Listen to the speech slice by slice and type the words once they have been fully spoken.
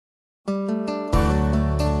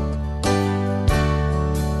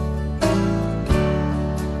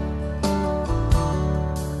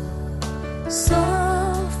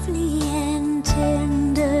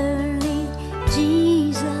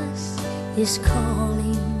is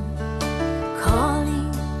calling,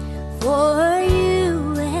 calling for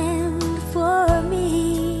you and for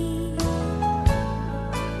me.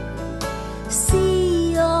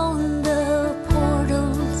 See on the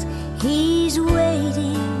portals he's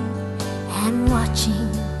waiting and watching,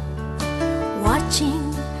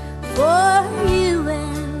 watching for you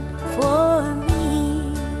and for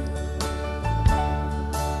me.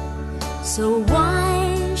 So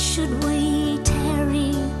why should we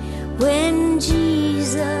tarry when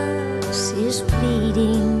Jesus is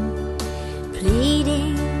pleading,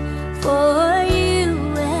 pleading for you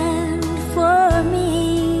and for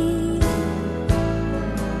me?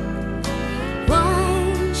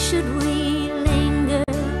 Why should we linger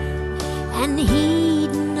and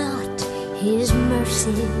heed not his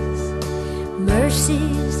mercies,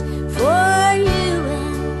 mercies for you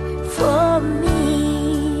and for me?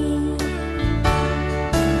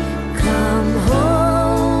 Come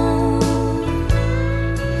home,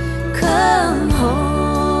 come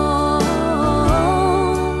home,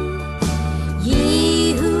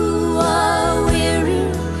 ye who are weary,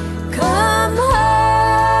 come home.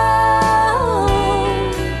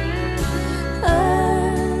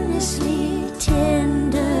 Earnestly,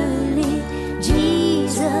 tenderly,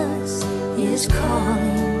 Jesus is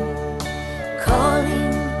calling,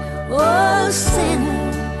 calling, oh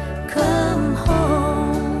sinner, come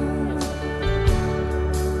home.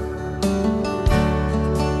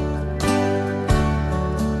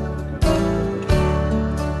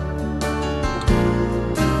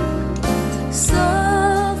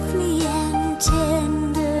 Softly and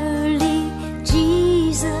tenderly,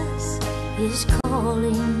 Jesus is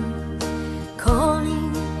calling,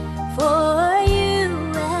 calling for you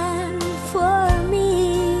and for me.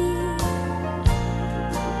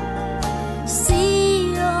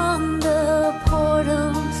 See on the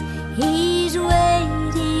portals he's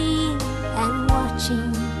waiting and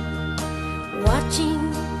watching,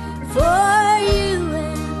 watching for you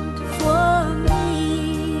and for me.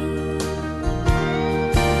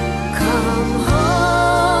 Come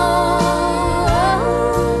home,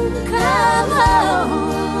 come home,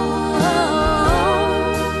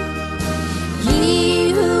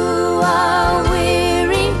 ye who are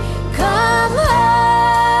weary, come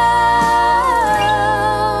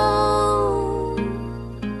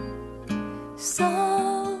home.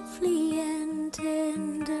 Softly and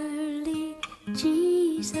tenderly,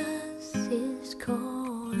 Jesus is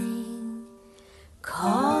calling,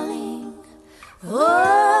 calling,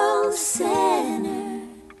 oh sinner,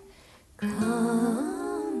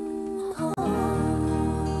 come home.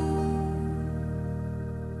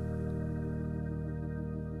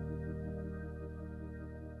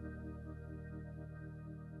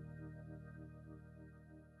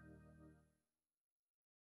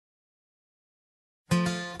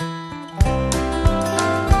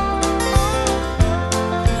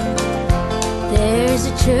 There's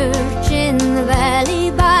a church in the valley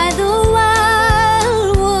by the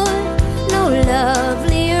wildwood, no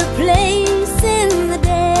lovelier place in the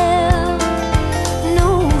dale.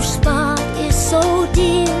 No spot is so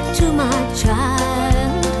dear to my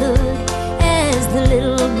childhood as the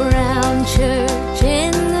little brown church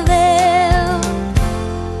in the vale.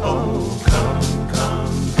 Oh, come,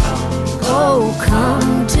 come, come, Oh,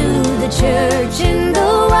 come to the church in the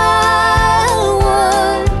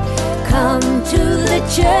wildwood, come to the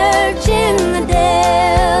church in the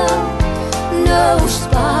dale. No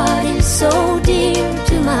spot is so dear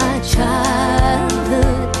to my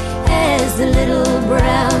childhood as the little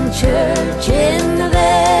brown church in the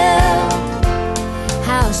vale.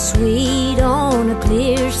 How sweet on a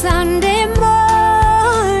clear Sunday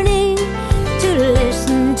morning to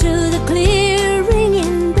listen to the clear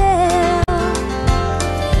ringing bell.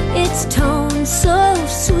 Its tones so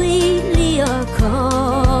sweetly are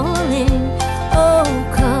calling, oh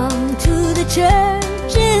come to the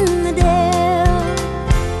church in the dale.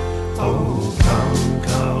 oh, come,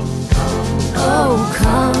 come, come, Oh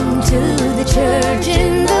come to the church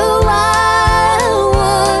in the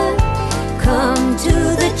wildwood, come to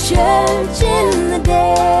the church in the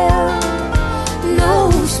dale. No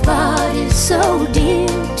spot is so dear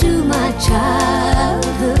to my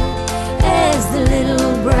childhood as the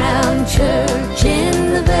little brown church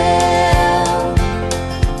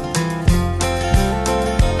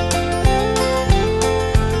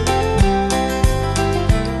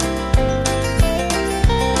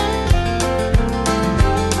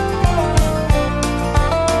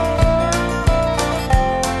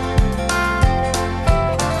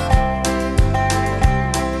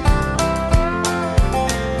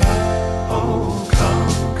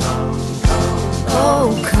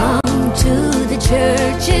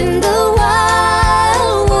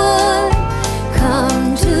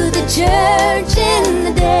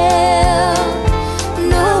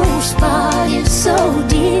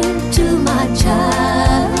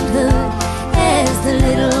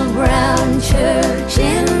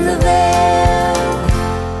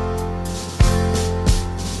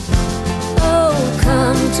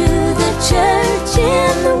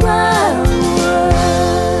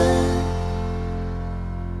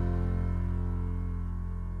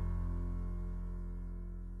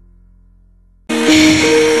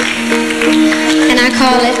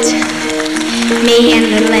call it Me and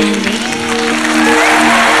Little Andy.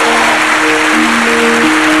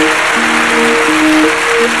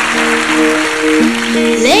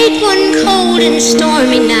 Late one cold and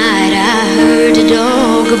stormy night, I heard a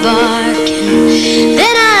dog barking.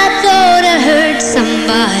 Then I thought I heard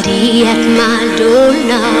somebody at my door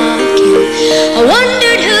knocking. I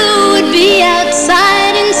wondered who would be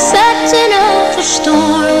outside in such an awful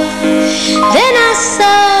storm. Then I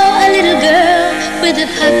saw a little girl with a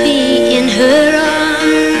puppy in her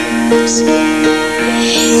arms.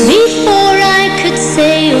 Before I could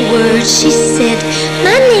say a word, she said,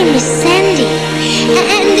 "My name is Sandy,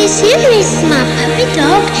 and this here is my puppy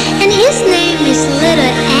dog, and his name is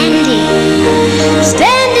Little Andy."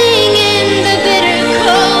 Standing in the bitter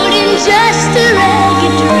cold in just a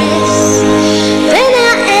ragged dress, then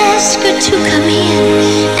I asked her to come in,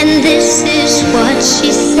 and this is what she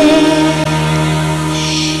said.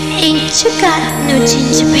 "Ain't you got no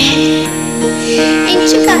gingerbread? Ain't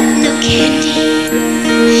you got no candy?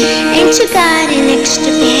 Ain't you got an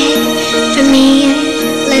extra bed for me and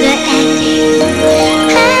Little Andy?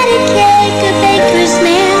 Had a cake, a baker's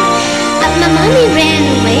man, but my mommy ran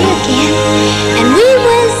away again, and we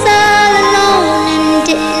was all alone and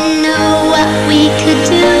didn't know what we could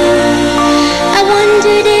do. I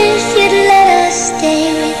wondered if you'd let us stay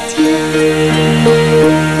with you."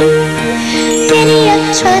 "Giddy up,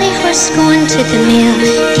 trotty horse, going to the mill.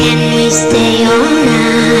 Can we stay all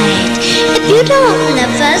night? If you don't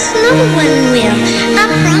love us, no one will. I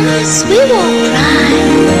promise we won't cry.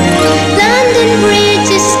 London Bridge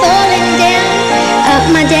is falling down.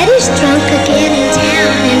 My daddy's drunk again in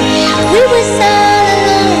town, and we was all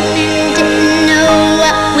alone and didn't know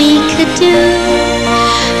what we could do.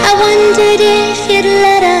 I wondered if you'd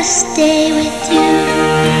let us stay with you."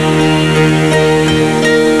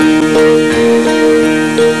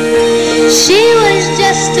 She was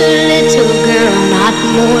just a little girl, not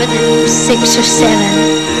more than 6 or 7.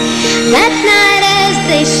 That night as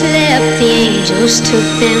they slept, the angels took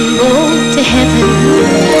them both to heaven.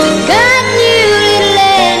 God knew Little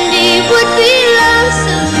Andy would be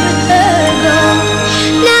lonesome with her gone.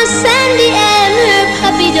 Now Sandy and her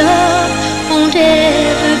puppy dog won't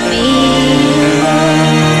ever be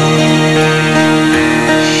alone.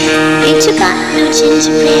 Ain't you got no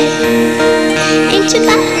gingerbread? Ain't you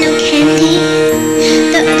got no candy?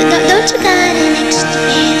 Don't you got an extra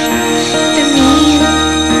bed for me and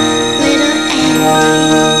Little Andy?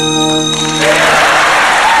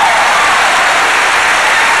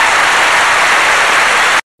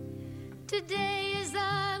 Today as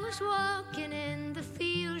I was walking in the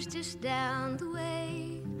fields just down the way,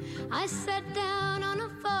 I sat down on a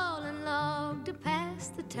fallen log to pass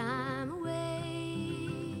the time away.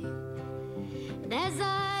 And as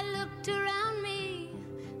I looked around me,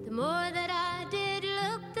 the more that I did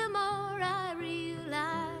look, the more I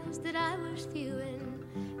realized that I was viewing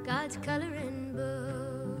God's coloring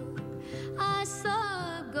book. I saw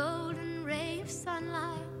a golden ray of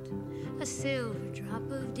sunlight, a silver drop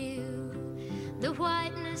of dew, the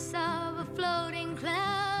whiteness of a floating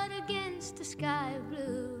cloud against a sky of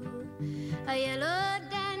blue, a yellow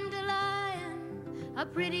dandelion, a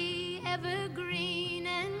pretty evergreen,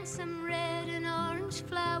 and some red and orange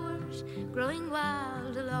flowers growing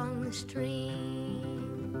wild along the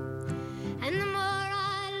stream. And the more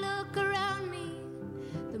I look around me,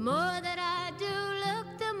 the more that I do look,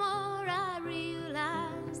 the more I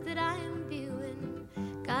realize that I am viewing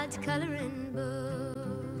God's coloring book.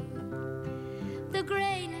 The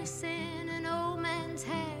grayness in an old man's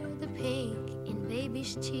hair, the pink in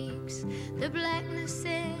baby's cheeks, the blackness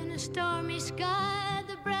in a stormy sky,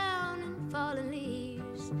 the brown in fallen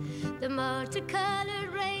leaves, the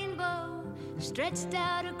multicolored rainbow stretched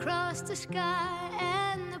out across the sky,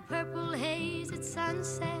 and the purple haze at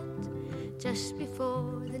sunset just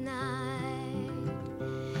before the night.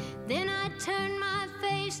 Then I turn my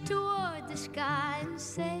face toward the sky and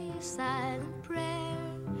say a silent prayer.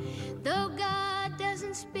 Though God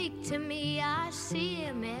doesn't speak to me, I see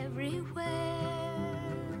him everywhere.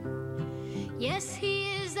 Yes, he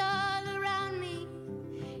is all around me,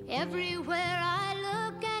 everywhere I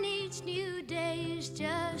look, and each new day is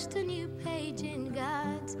just a new page in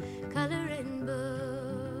God's coloring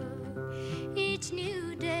book. Each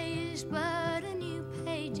new day is but a new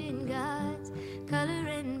page in God's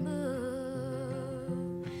coloring book.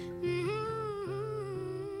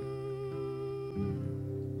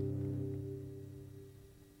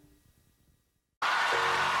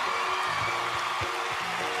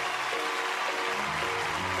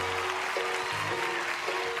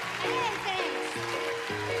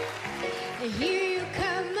 Here you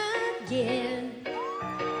come again,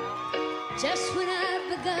 Just when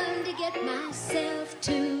I've begun to get myself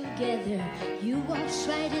together, you waltz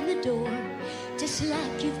right in the door, just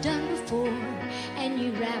like you've done before, and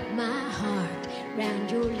you wrap my heart round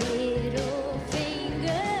your little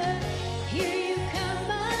finger. Here you come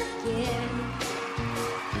again.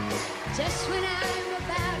 Just when I'm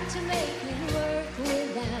about to make it work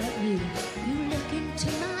without you, you look into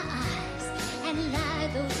my eyes and lie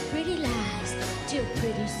those pretty lies, till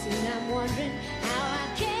pretty soon I'm wondering how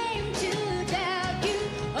I came to doubt you.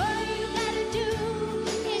 All you gotta do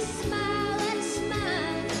is smile and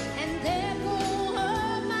smile, and there go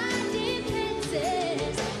all my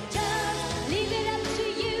defenses. Just leave it up to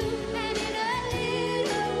you, and in a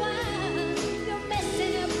little while you're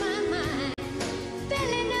messing up my mind,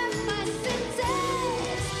 filling up my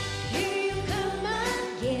senses. Here you come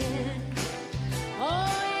again.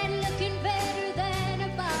 Oh, and looking better than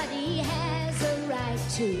a body has a right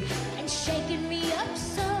to, and shaking me up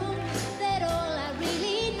so that all I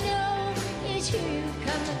really know is here you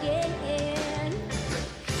come again.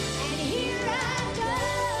 And here I go,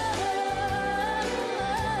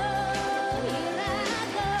 here I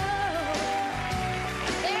go,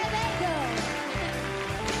 there they go.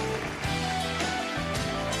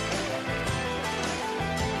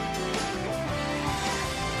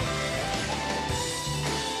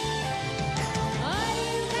 All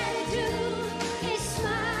you gotta do is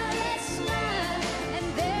smile and smile, and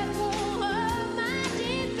there go all my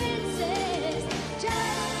defenses.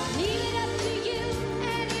 Just leave it up to you,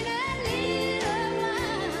 and in a little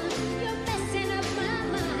while you're messing up my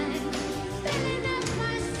mind, filling up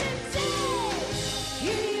my senses.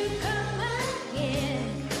 Here you come again.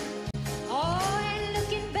 Oh, and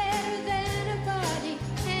looking better than a body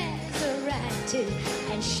has a right to,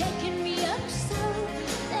 and shaking me up so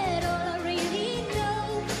that all I really know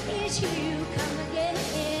is here you come again.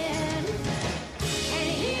 And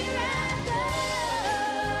here I go,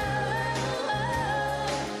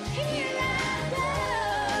 here I go.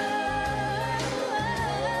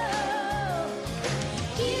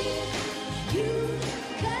 Here you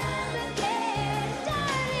come again,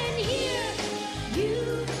 darling. Here you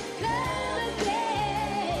come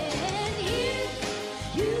again. Here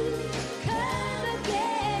you come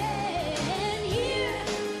again. Here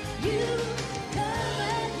you come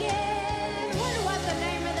again. Wonder what the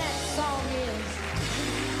name of that song is.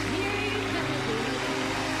 Here you come again.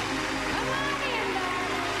 Come on in,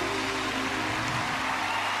 darling.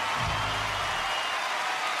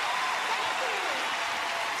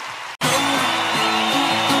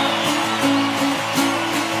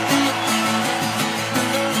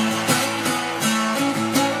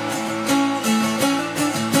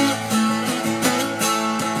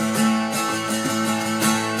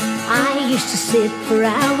 I used to sit for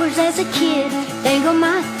hours as a kid, dangle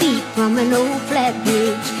my feet from an old flat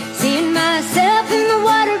bridge, seeing myself in the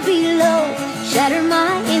water below, shatter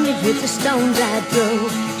my image with the stones I'd throw,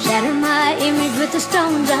 shatter my image with the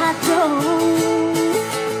stones I'd throw.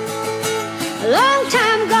 A long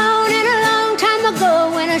time gone and a long time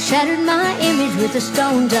ago, when I shattered my image with the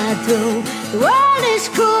stones I'd throw. The world is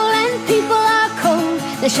cruel and people are cold,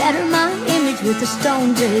 they shatter my image with the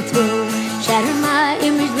stones they throw, shatter my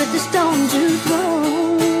image with the stones you throw.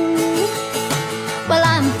 Well,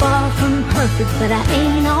 I'm far from perfect, but I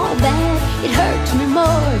ain't all bad. It hurts me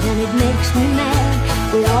more than it makes me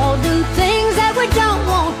mad. We all do things that we don't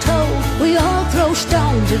want told. We all throw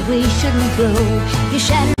stones that we shouldn't throw. You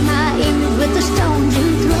shattered my image with the stones you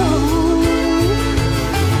throw.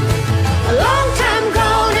 A long time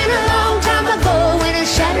gone and a long time ago, when I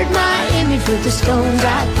shattered my image with the stones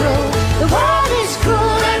I throw. The world is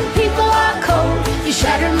cruel and people are cold. You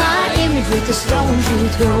shatter my image with the stones you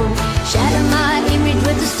throw, shatter my image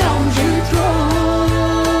with the stones you throw.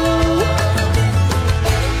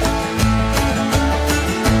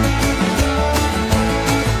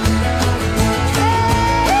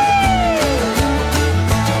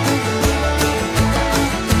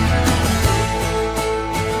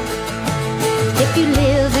 If you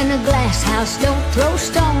live in a glass house, don't throw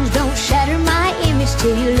stones, don't shatter my image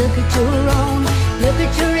till you look at your own. Look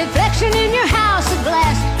at your reflection in your house of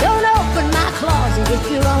glass. Don't open my closet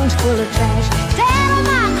if your own's full of trash. Stay out of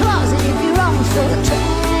my closet if your own's full of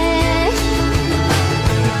trash.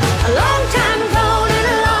 A long time gone and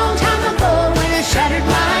a long time ago, when I shattered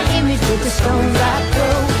my image with the stones I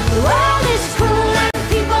throw. The world is cruel and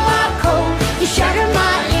people are cold. You shatter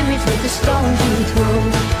my image with the stones you throw,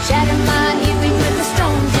 shatter my image with the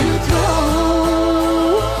stones you throw.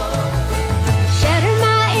 Shatter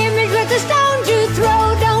my image with the stones you throw.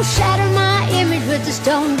 Don't shatter my image with the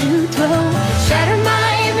stones you throw. Shatter my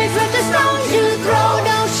image with the stones you throw.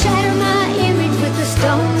 Don't shatter my image with the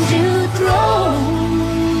stones you throw.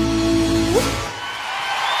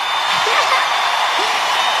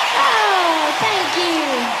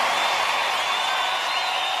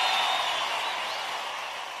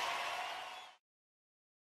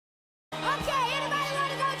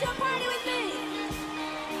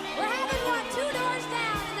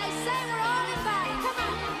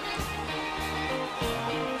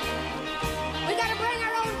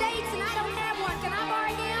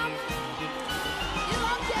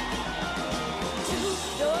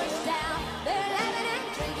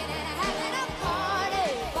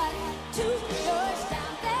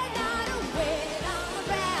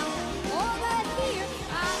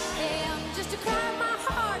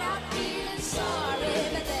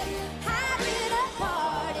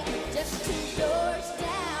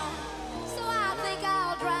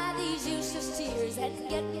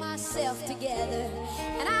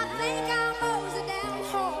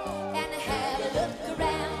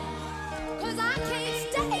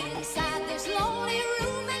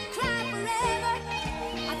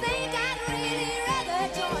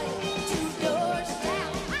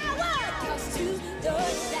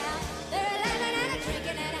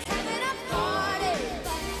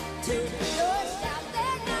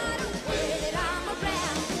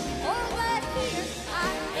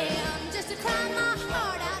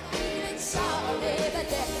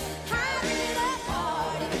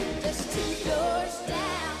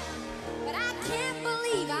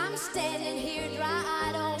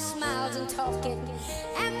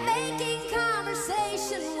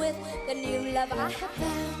 I have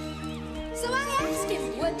found. So I asked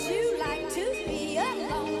him, would you like to be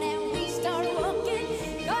alone? And we started walking,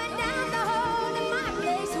 going down the hall to my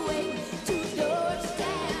place, away 2 doors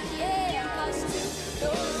down. Yeah, 'cause 2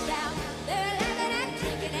 doors down, they're laughing and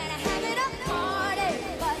drinking and having a party.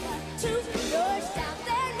 But 2 doors down,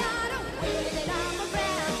 they're not aware that I'm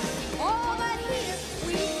around. Over here,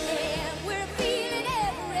 we're feeling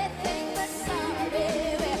everything but sorry.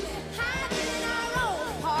 We're having our own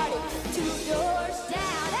party 2 doors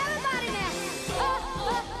down. Everybody now. Oh,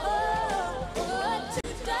 oh, oh, oh,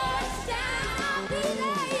 2 doors down. I'll be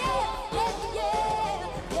there, yeah, yeah, yeah,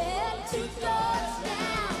 yeah, 2 doors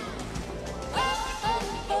down. Oh, oh,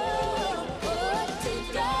 oh, oh, 2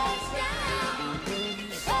 doors down.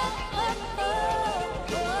 Oh, oh, oh,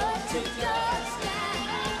 oh, 2 doors down.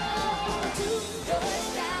 2 doors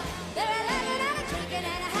down. They're laughing and drinking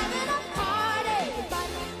and having a party. But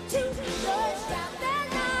 2 doors down, they're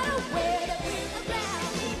not aware that we're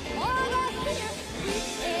around. Over here,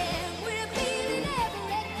 we're feeling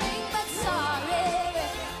everything but sorry.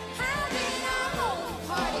 We're having our own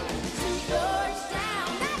party 2 doors down.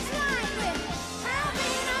 That's right, we're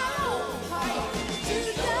having our own party 2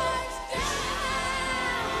 doors down.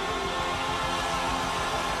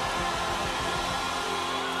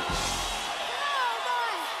 Oh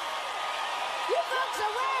boy, you folks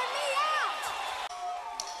are wearing me out.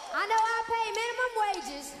 I know I pay minimum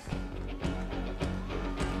wages.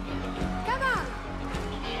 Come on.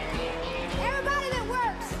 Everybody that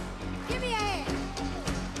works, give me a hand.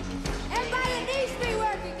 Everybody that needs to be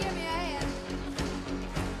working, give me a hand.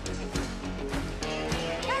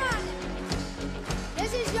 Come on.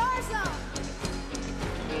 This is your song.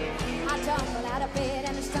 I tumbled out of bed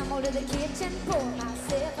and I stumbled to the kitchen, poured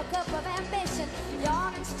myself a cup of ambition,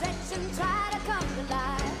 yawn and stretch and try to come to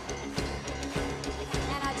life.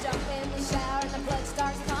 And I jump in the shower and the blood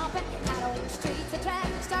starts pumping. Out on the streets, the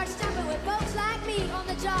traffic starts jumping with folks like me on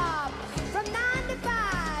the job from 9 to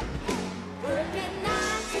 5. Working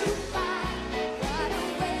 9 to 5. What a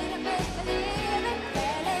way to make a living.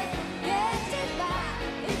 Barely getting by.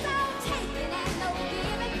 It's all taking and no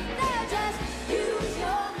giving. They'll just use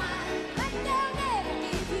your mind, but they'll never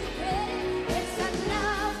give you credit. It's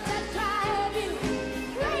enough to drive you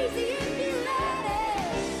crazy if you let it.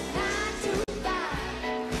 9 to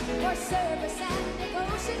 5 for service and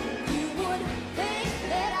devotion. You would think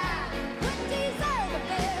that I would deserve a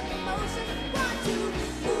better promotion.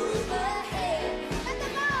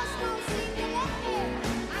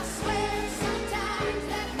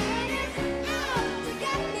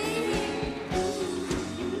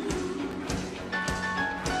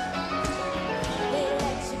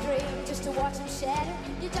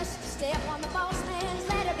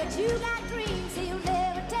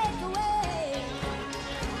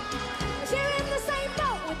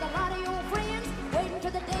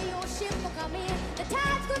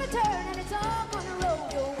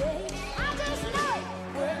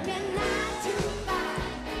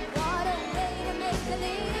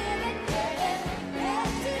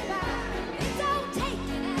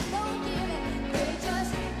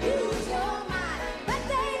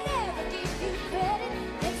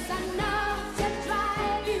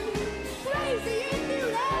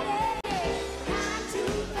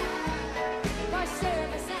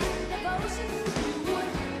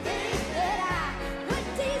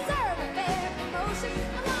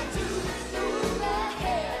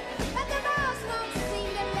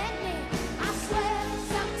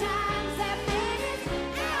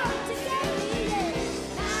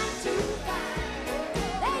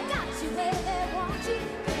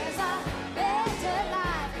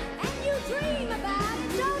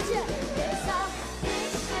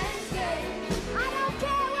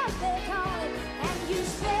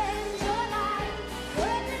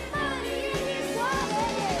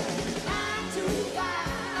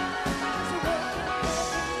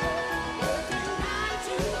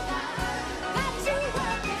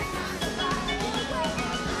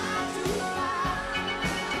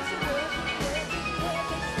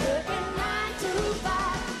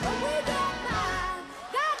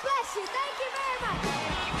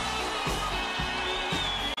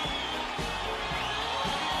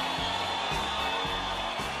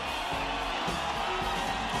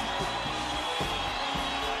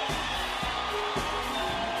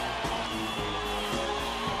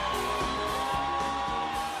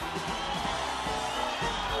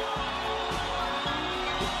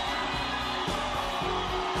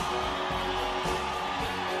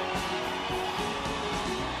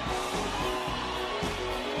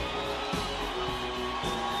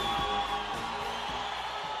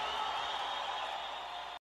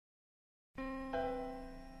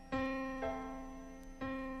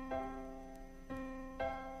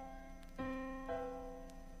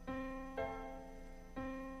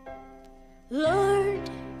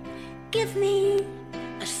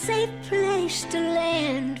 place to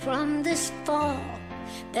land from this fall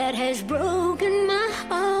that has broken my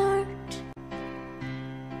heart,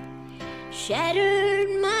 shattered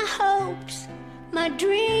my hopes, my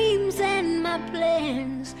dreams and my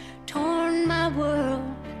plans, torn my world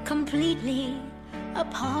completely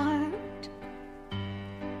apart.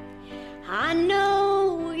 I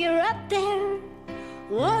know you're up there,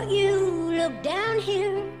 won't you look down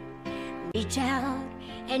here, reach out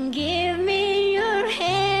and give me your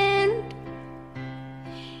hand.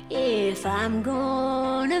 If I'm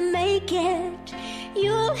gonna make it,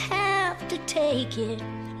 you'll have to take it.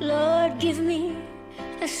 Lord, give me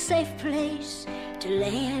a safe place to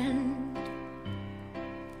land.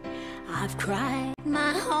 I've cried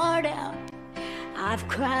my heart out, I've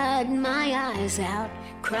cried my eyes out,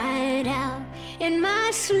 cried out in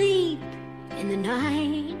my sleep in the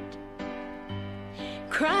night,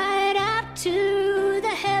 cried out to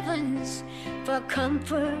the heavens for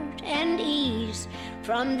comfort and ease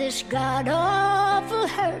from this god-awful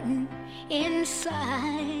hurting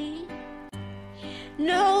inside.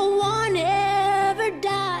 No one ever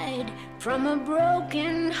died from a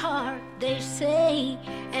broken heart, they say,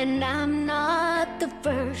 and I'm not the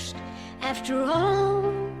first after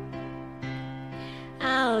all.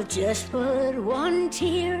 I'll just put one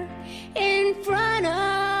tear in front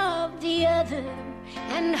of the other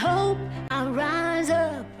and hope I'll rise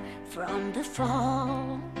up from the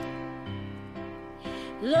fall.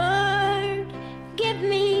 Lord, give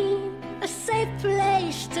me a safe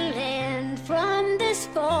place to land from this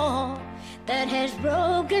fall that has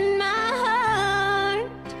broken my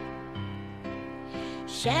heart,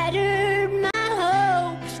 shattered my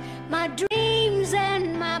hopes, my dreams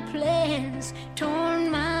and my plans,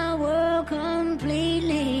 torn my world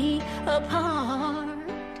completely apart.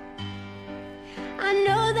 I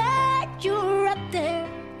know that you're up there,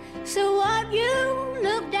 so won't you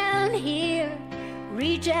look down here,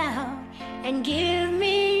 reach out and give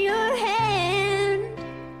me your hand.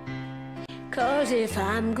 'Cause if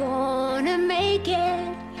I'm gonna make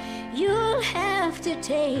it, you'll have to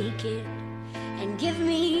take it and give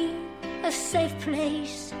me a safe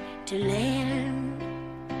place to land.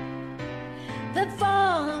 The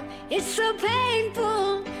fall is so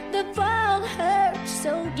painful, the fall hurts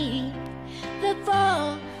so deep, the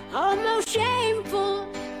fall almost shameful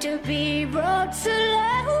to be brought so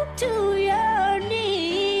low to your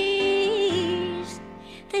knees.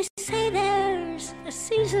 They say there's a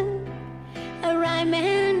season, a rhyme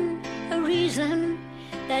and a reason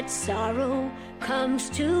that sorrow comes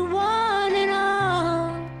to one and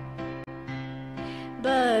all.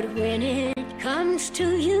 But when it comes to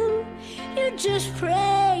you, you just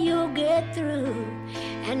pray you'll get through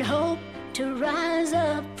and hope to rise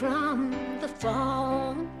up from the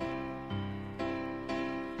fall.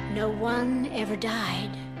 No one ever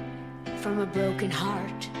died from a broken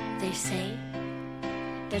heart, they say,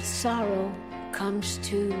 that sorrow comes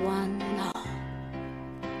to one and all.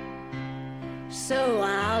 So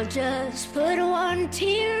I'll just put one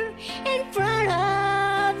tear in front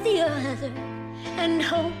of the other and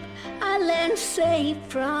hope I land safe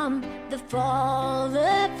from the fall,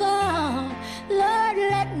 the fall. Lord,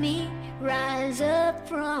 let me rise up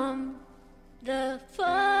from the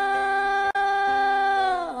fall,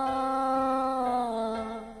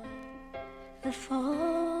 the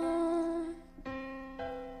fall,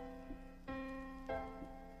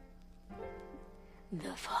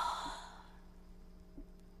 the fall.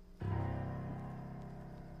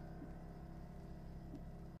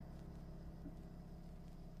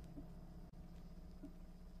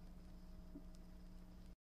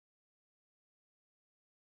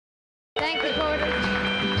 Thank you, Porter.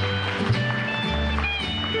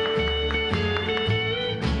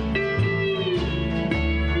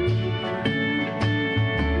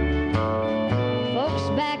 Folks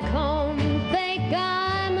back home think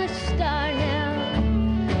I'm a star now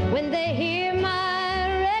when they hear my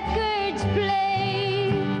records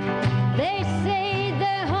play. They say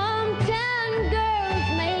their hometown girls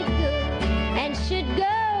make good and should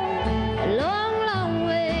go a long, long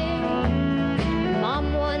way.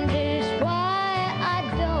 Mom wonders why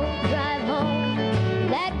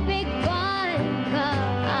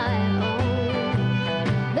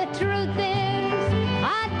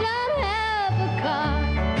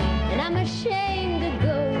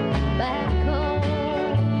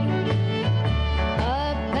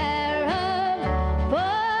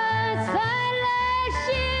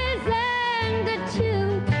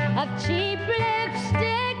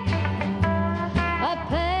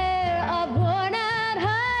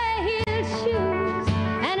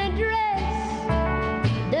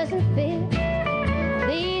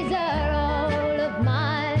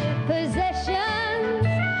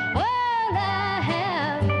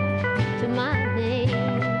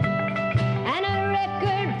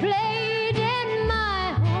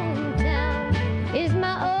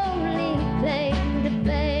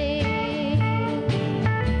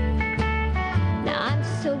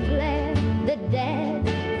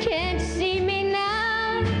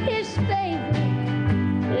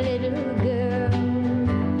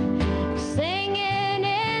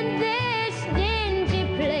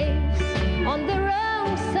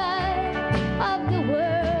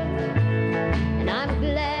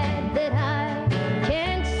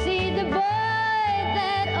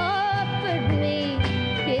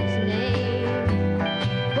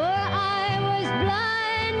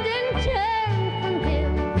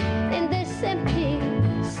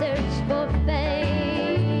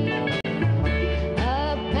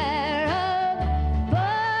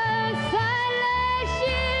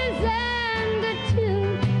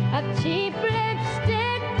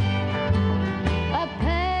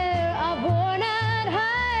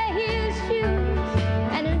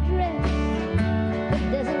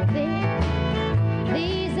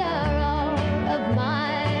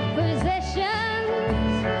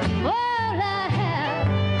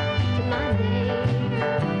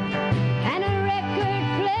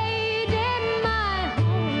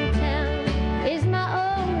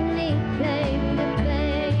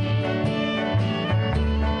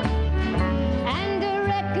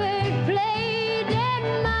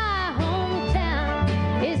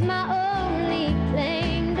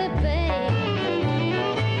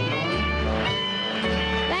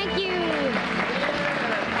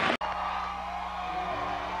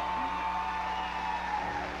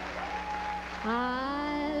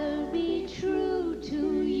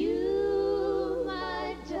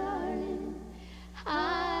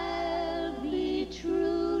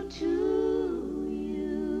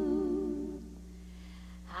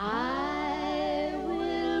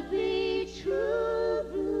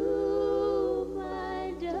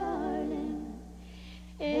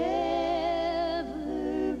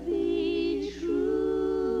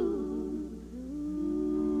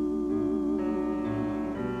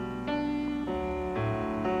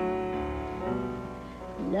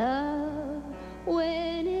Love,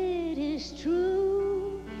 when it is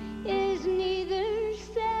true, is neither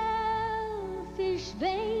selfish,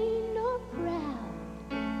 vain, nor proud.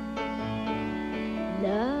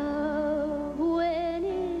 Love, when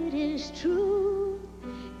it is true,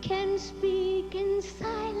 can speak in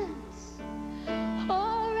silence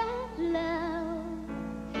or out loud,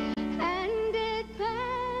 and it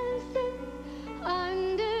passes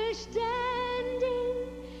understanding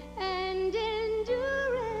and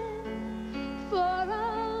endurance for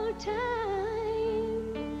all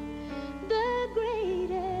time. The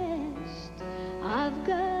greatest of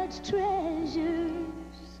God's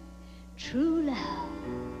treasures, true love,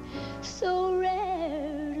 so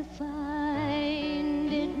rare to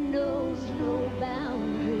find. It knows no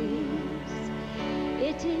boundaries.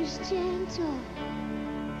 It is gentle.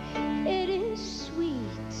 It is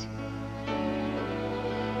sweet.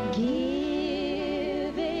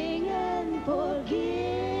 Giving and forgiving.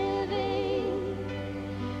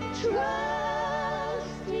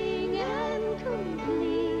 Trusting and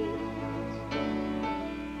complete.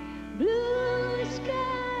 Blue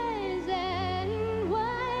skies and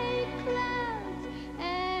white clouds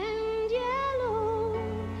and yellow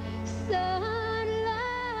sunlight,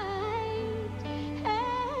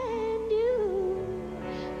 and you,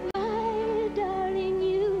 my darling,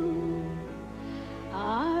 you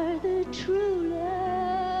are the true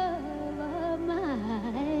love of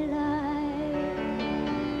my life.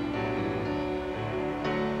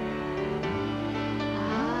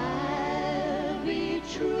 I'll be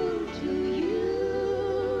true to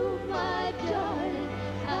you, my darling.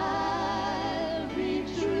 I'll be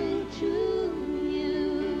true to you.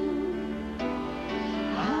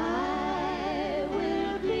 I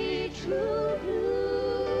will be true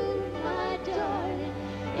blue, my darling.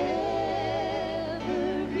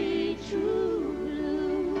 Ever be true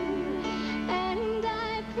blue. And I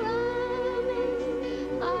promise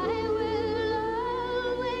I will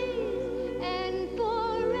always and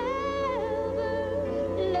forever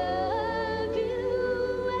love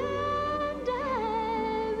you, and I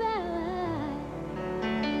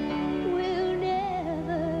will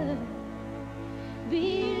never be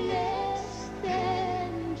less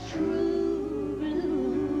than true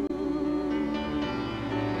blue.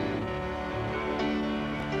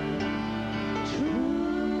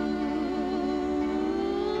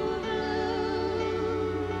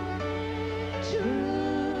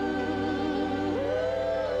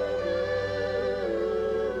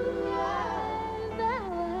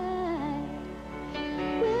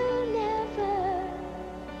 Will never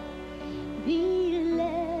be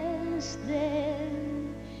less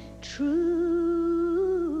than true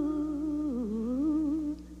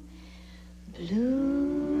blue.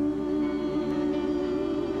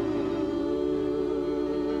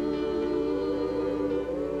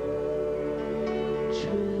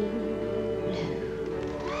 True blue.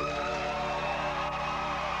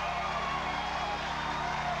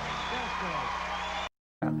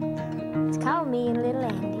 It's called Me and Little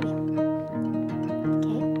Andy.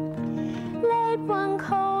 Okay. Late one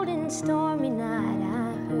cold and stormy night,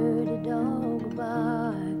 I heard a dog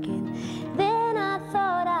barking. Then I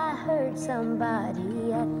thought I heard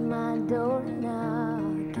somebody at my door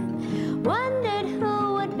knocking. Wondered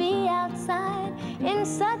who would be outside in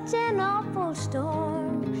such an awful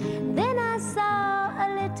storm. Then I saw a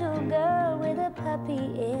little girl with a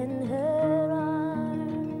puppy in her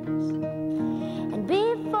arms. And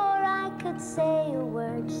before I could say a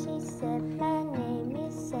word, she said, my name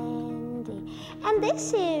is Sandy. And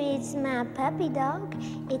this here is my puppy dog.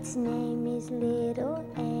 Its name is Little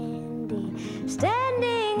Andy.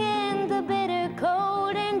 Standing in the bitter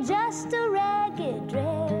cold in just a ragged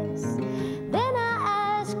dress. Then I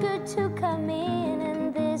asked her to come in,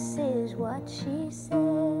 and this is what she said.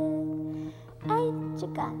 Ain't you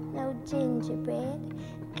got no gingerbread?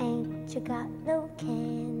 Ain't you got no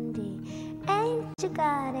candy? Ain't you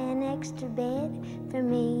got an extra bed for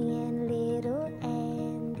me and Little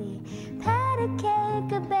Andy? Had a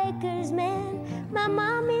cake, a baker's man. My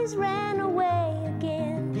mommies ran away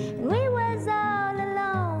again, and we was all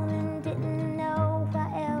alone and didn't know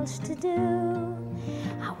what else to do.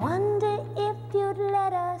 I wonder if you'd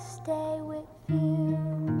let us stay with you.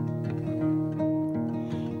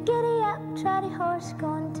 Giddy up, trotty horse,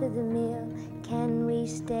 going to the mill. Can we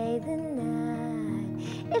stay the night?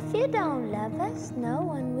 If you don't love us, no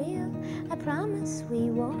one will. I promise we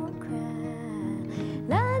won't cry.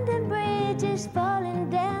 London Bridge is falling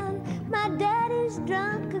down. My daddy's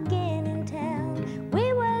drunk again in town.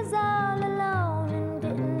 We was all alone and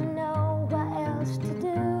didn't know what else to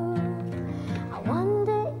do. I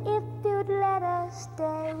wonder if you'd let us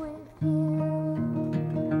stay with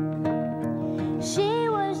you.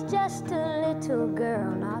 to a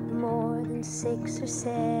girl not more than 6 or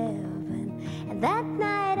 7. And that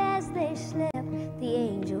night as they slept, the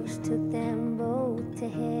angels took them both to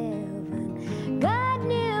heaven. God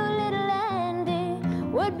knew little Andy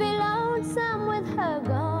would be lonesome with her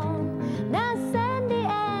gone. Now Sandy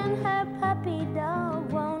and her puppy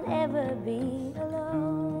dog won't ever be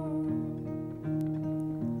alone.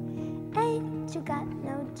 Ain't you got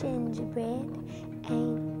no gingerbread?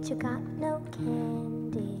 Ain't you got no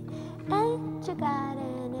candy? Ain't you got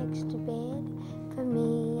an extra bed for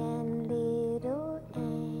me and little Andy?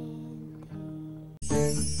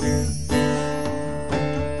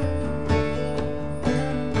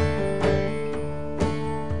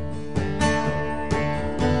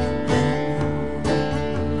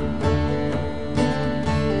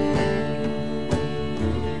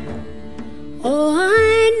 Oh,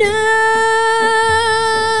 I know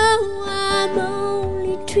I'm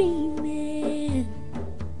only dreaming,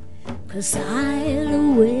 'cause I'll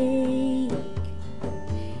awake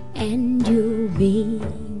and you'll be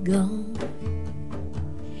gone,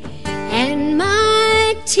 and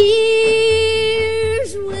my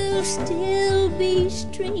tears will still be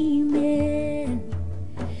streaming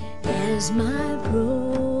as my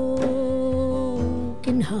broken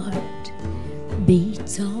heart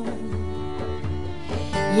beats on.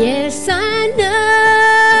 Yes, I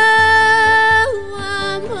know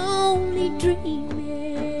I'm only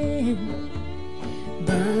dreaming,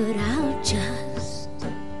 but I'll just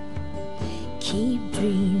keep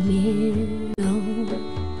dreaming on,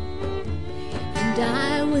 and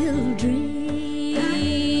I will dream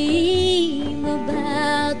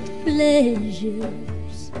about the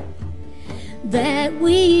pleasures that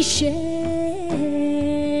we shared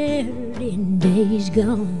in days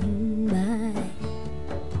gone by.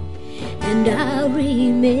 And I'll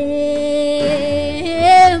remember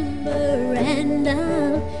and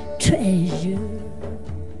I'll treasure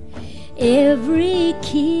every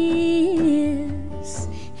kiss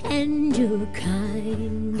and your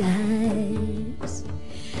kind eyes.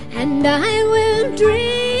 And I will dream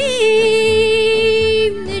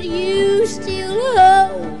that you still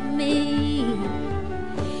hold me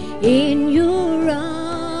in your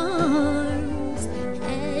arms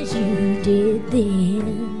as you did then.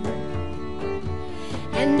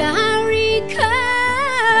 And I recall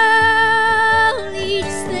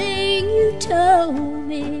each thing you told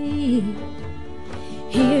me,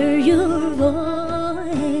 hear your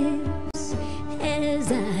voice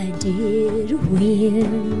as I did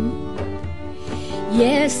when.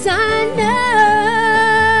 Yes, I know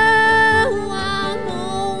I'm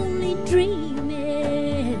only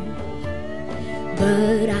dreaming,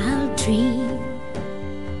 but I'll dream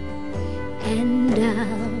and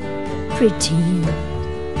I'll pretend.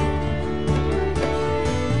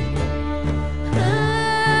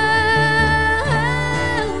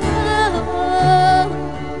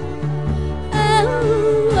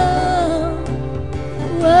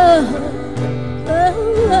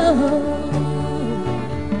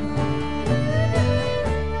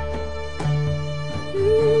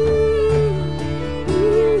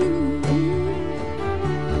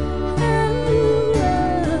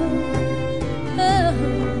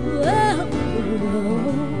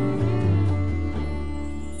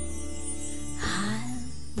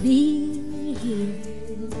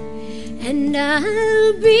 And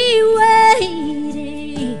I'll be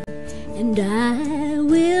waiting, and I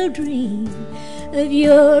will dream of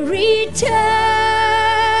your return.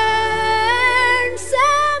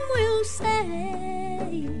 Some will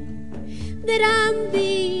say that I'm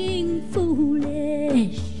being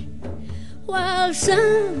foolish, while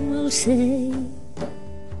some will say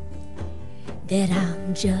that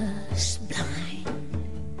I'm just blind,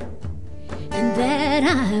 and that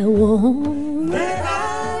I won't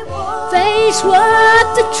face what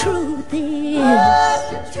the truth is,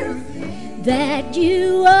 that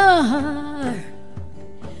you are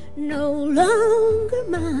no longer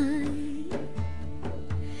mine.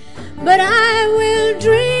 But I will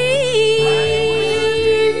dream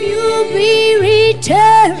you'll be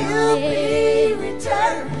returning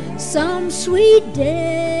some sweet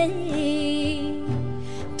day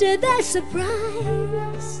to the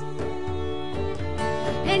surprise,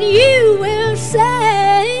 and you will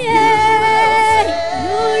say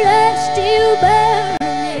your love's still burning.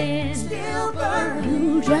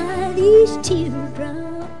 You'll dry these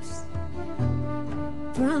teardrops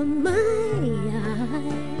from my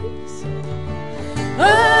eyes. Oh,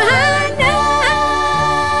 I know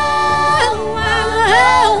I'm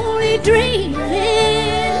only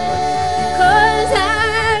dreaming, 'cause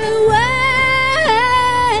I'll awake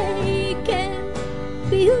and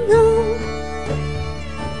be alone.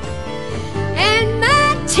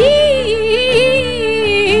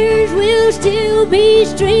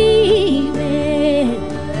 rubies dreaming,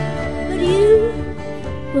 but you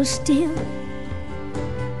will still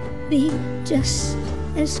be just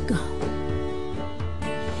as gone.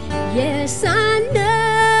 Yes, I know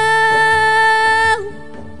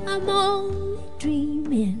I'm only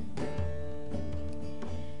dreaming,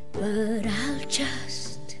 but I'll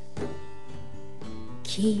just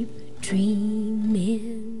keep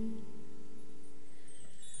dreaming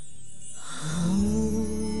on.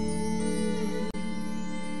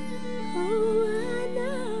 Oh, I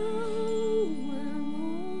know I'm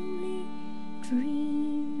only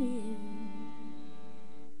dreaming.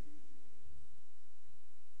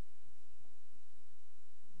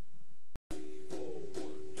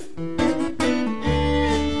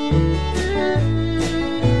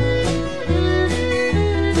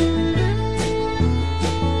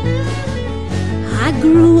 I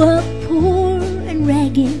grew up poor and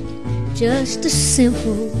ragged, just a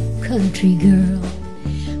simple country girl.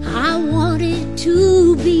 I wanted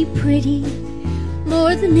to be pretty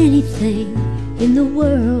more than anything in the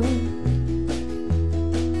world,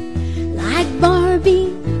 like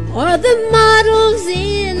Barbie or the models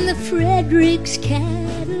in the Fredericks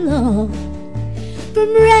catalog.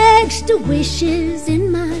 From rags to wishes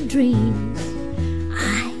in my dreams,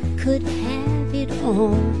 I could have it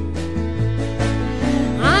all.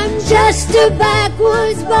 I'm just a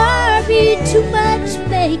backwoods Barbie, too much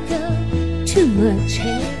makeup, too much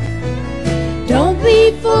hair. Don't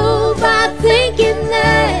be fooled by thinking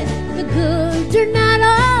that the goods are not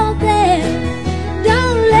all there.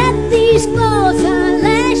 Don't let these false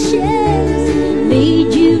eyelashes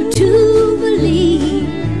lead you to believe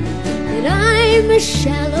that I'm as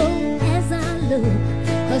shallow as I look,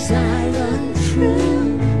 'cause I run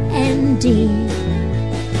true and deep.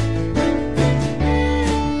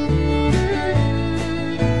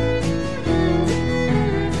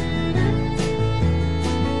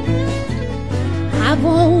 I've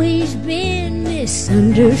always been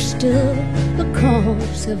misunderstood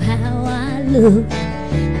because of how I look.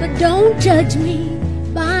 But don't judge me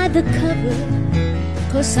by the cover,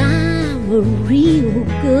 'cause I'm a real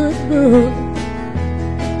good book.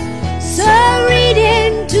 So read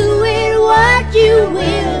into it what you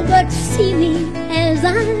will, but see me as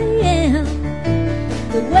I am.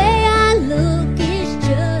 The way I look is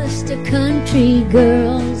just a country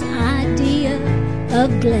girl's idea of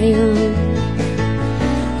glam.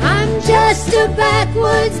 Just a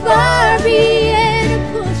backwoods Barbie and a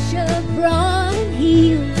push-up bra and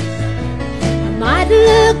heels. I might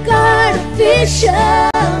look artificial,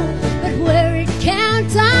 but where it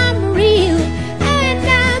counts I'm real. And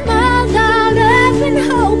I'm all dolled up and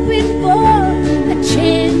hoping for a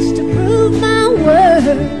chance to prove my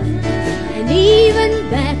worth. And even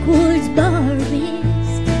backwoods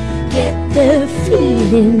Barbies get their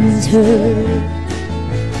feelings hurt.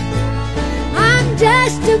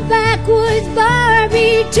 Just a backwoods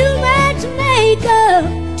Barbie, too much makeup,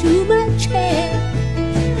 too much hair.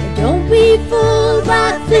 Don't be fooled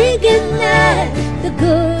by thinking that the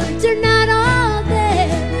goods are not all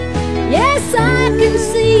there. Yes, I can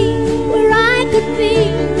see where I could be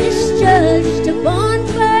misjudged upon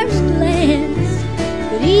first glance,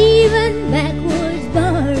 but even backwoods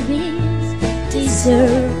Barbies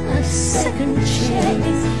deserve a second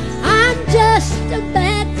chance. I'm just a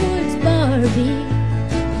backwoods Barbie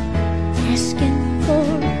asking for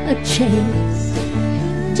a chance,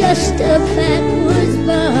 just a backwoods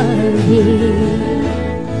Barbie.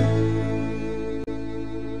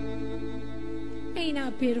 Ain't I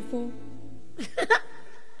pitiful?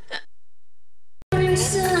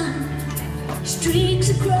 Sun streaks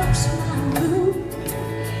across my room,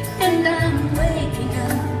 and I'm waking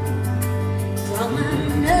up from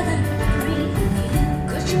another dream.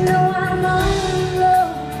 'Cause you know I'm all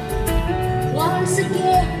alone once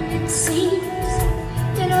again. It seems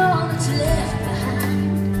that all that's left behind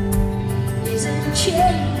is a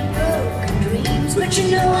chain of broken dreams. But you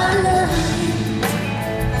know I love you,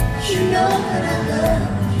 you know that I love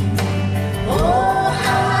you. Oh,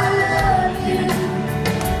 how I love you,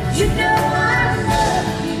 you know I love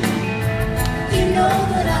you, you know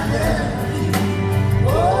that I love you.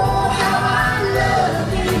 Oh, how I love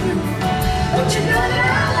you, but you know that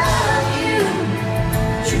I love you,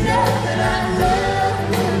 you know that I love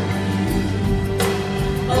you.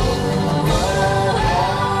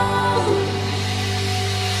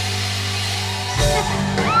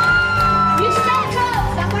 You stay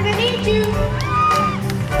close, I'm gonna need you.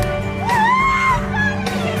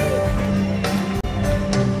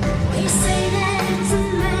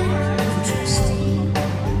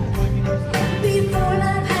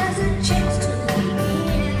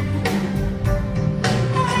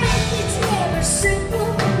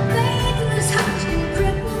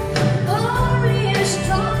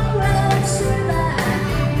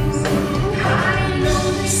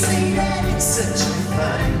 say that it's such a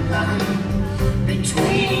fine line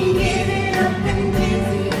between giving up and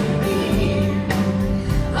giving in.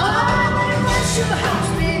 Oh, but once your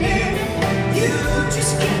heart's been in it, you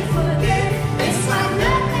just can't forget it. It's like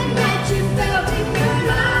nothing that you felt in your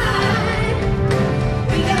life.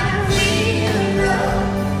 We got real love,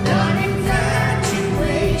 not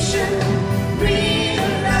infatuation. Real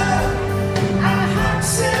love, our heart's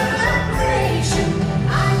celebration.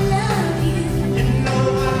 I love you. You know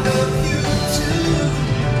I love you too.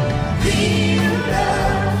 Real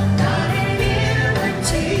love, not an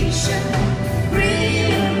imitation.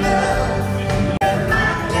 Real love, you're my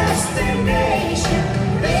destination.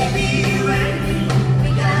 Baby, you and me, we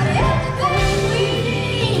got everything we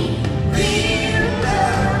need. Real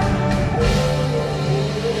love.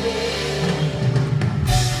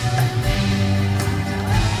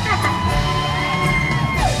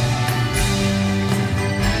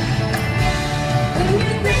 When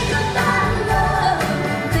you think about love,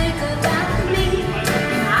 think about me.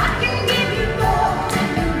 I can give you more than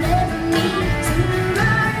you'll ever need. Sooner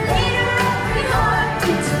or later, every heart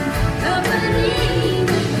needs some company.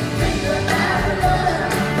 When you think about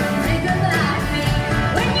love, think about me.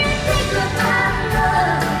 When you think about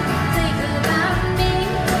love, think about me.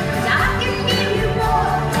 'Cause I can give you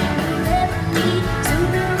more than you'll ever need.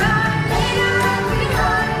 Sooner or later, every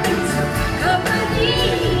heart needs some company.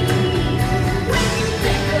 When you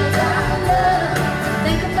think about love,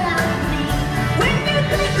 think about me. When you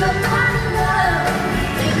think about love,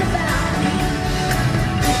 think about me.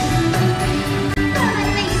 Well, at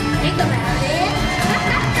least think about it.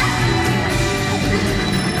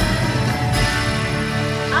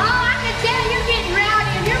 Oh, I can tell you're getting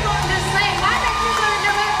rowdy and you're going to sing. I think you're going to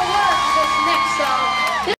know every word of this next song.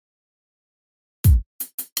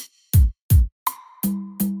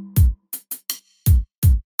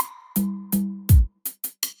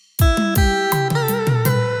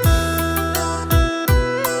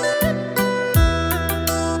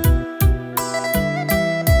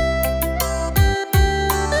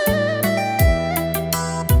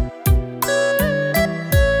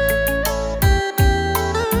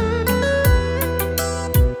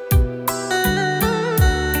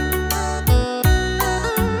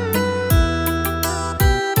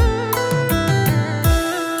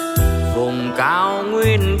 Vùng cao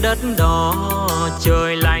nguyên đất đỏ,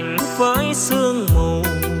 trời lạnh với sương mù.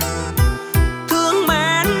 Thương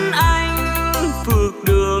mến anh, phượt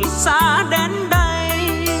đường xa đến đây.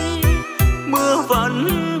 Mưa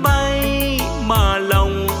vẫn bay mà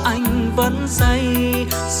lòng anh vẫn say.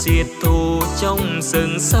 Xiết thù trong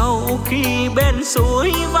rừng sâu khi bên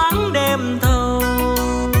suối vắng đêm thâu.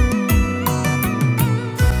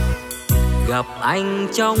 Gặp anh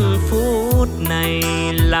trong phút này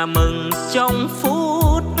là mừng trong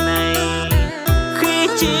phút này. Khi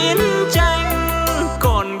chiến tranh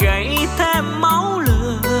còn gãy thêm máu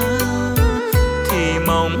lửa, thì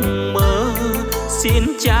mộng mơ xin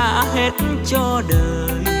trả hết cho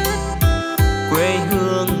đời. Quê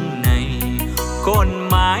hương này còn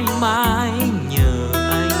mãi mãi nhờ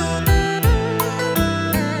anh.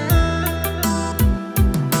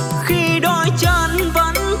 Khi đôi chân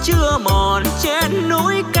vẫn chưa mòn trên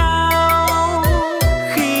núi cao,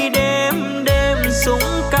 khi đêm đêm súng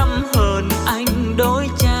căm hờn anh đối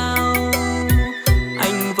trao,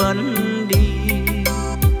 anh vẫn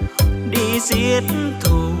đi giết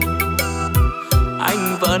thù.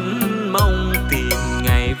 Anh vẫn mong tìm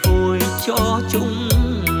ngày vui cho chúng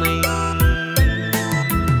mình.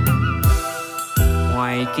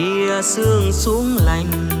 Ngoài kia sương xuống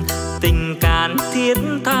lạnh, tình cảm thiết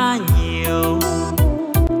tha nhiều.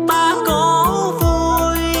 Ta có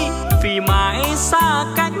vui vì mãi xa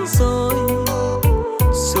cách rồi.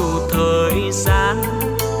 Dù thời gian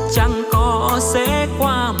chẳng có sẽ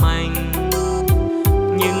qua mành,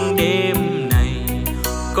 nhưng đêm này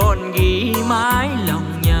còn ghi mãi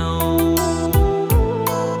lòng nhau.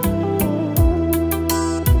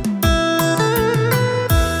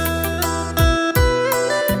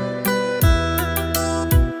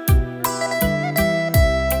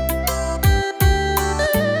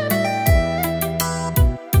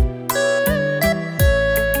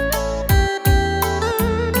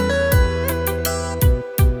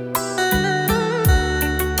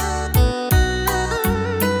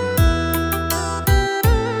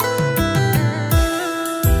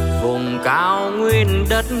 Cao nguyên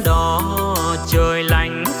đất đỏ, trời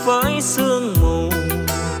lạnh với sương mù.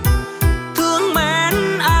 Thương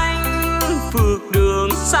mến anh, phượt đường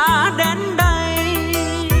xa đến đây.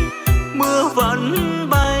 Mưa vẫn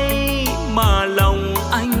bay mà lòng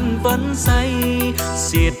anh vẫn say.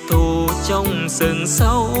 Xiết thù trong rừng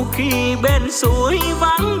sâu khi bên suối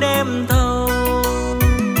vắng đêm thâu.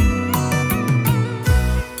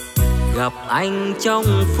 Gặp anh trong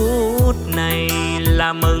phút này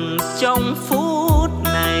là mừng trong phút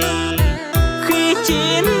này, khi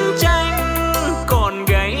chiến tranh còn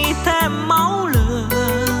gầy thêm máu lửa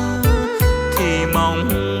thì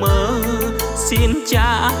mong mơ xin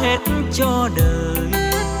trả hết cho đời.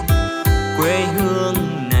 Quê hương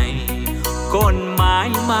này còn mãi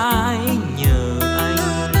mãi nhờ anh.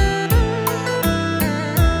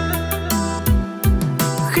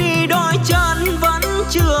 Khi đôi chân vẫn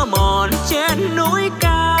chưa mòn trên núi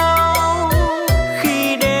cao,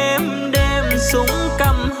 khi đêm đêm súng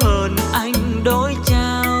căm hờn anh đối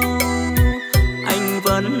trao, anh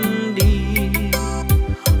vẫn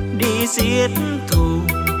đi giết thù.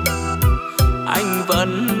 Anh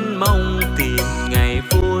vẫn mong tìm ngày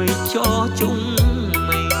vui cho chúng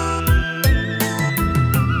mình.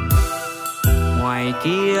 Ngoài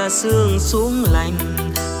kia sương xuống lạnh,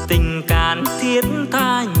 tình cạn thiết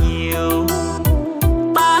tha nhiều.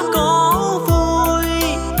 Ta có vui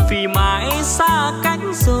vì mãi xa cách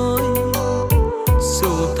rồi,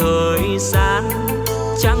 dù thời gian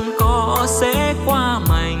chẳng có sẽ qua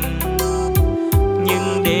mành,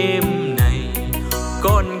 nhưng đêm này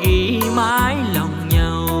còn ghi mãi lòng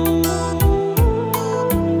nhau.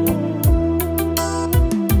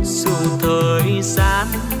 Dù thời gian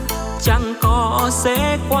chẳng có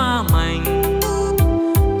sẽ qua mành,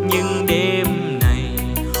 nhưng đêm này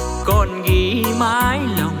còn ghi mãi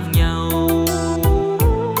lòng nhau.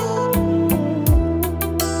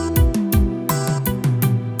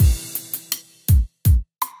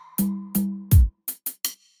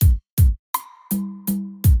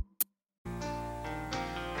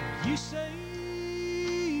 You say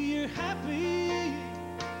you're happy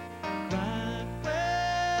right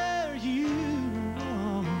where you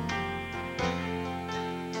are.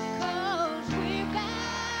 'Cause we're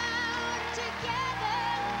bound together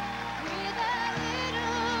with a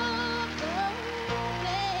little romance.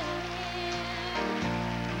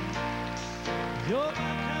 You're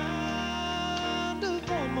my kind of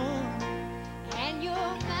woman. And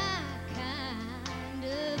you're my kind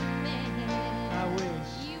of man. I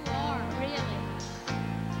wish You are really.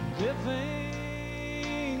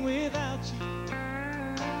 living without you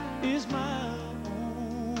is my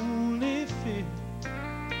only fear.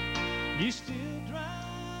 You still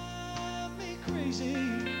drive me crazy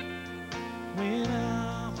when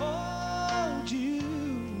I hold you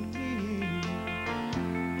near.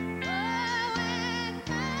 Oh, and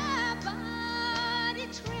my body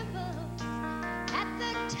trembles at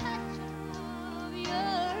the touch of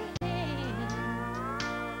your hand.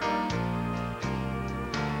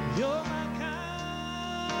 You're my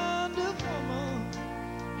kind of woman.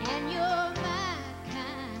 And you're my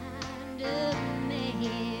kind of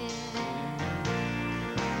man.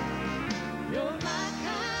 You're my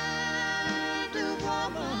kind of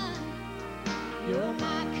woman. You're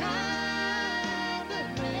my kind of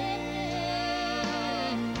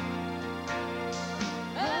man.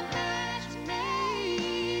 A match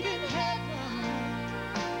made in heaven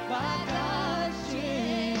by God's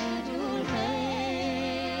gentle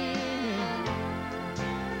hand.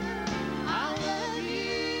 I'll love you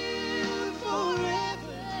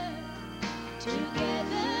forever.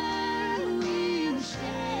 Together we'll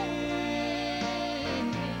stand.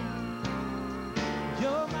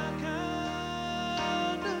 You're my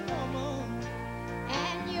kind of woman.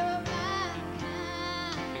 And you're my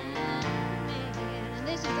kind of man. And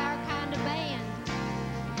this is our kind of band.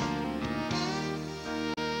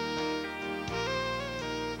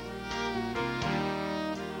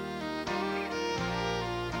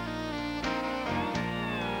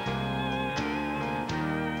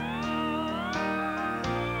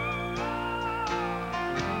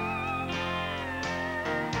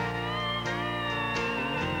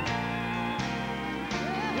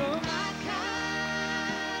 You're my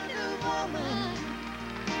kind of woman.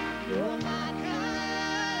 You're my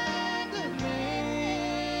kind of man.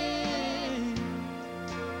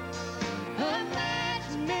 A match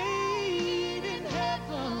made in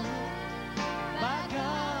heaven by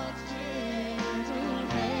God's gentle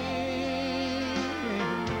hand.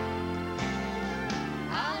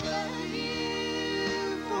 I'll love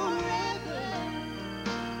you forever.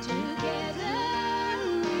 Together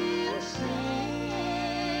we'll stand.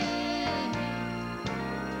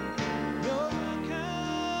 You're my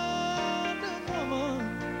kind of woman.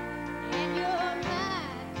 And you're my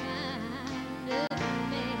kind of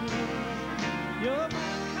man. You're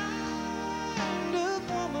my kind of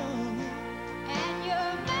woman. And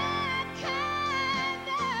you're my kind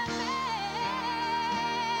of man.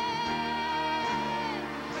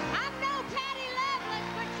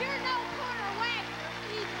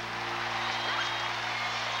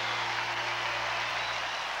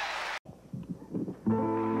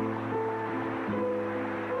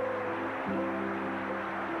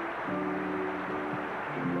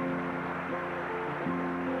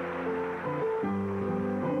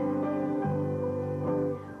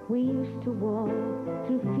 walk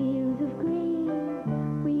through fields of green.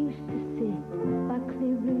 We used to sit by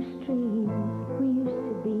clear blue streams. We used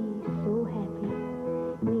to be so happy,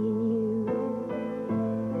 me and you.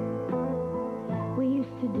 We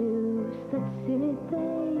used to do such silly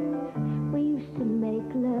things. We used to make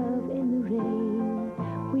love in the rain.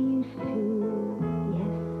 We used to,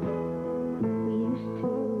 yes, we used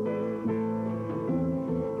to.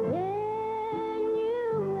 Then you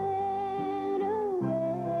went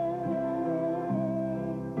away,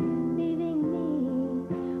 leaving me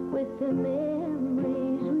with the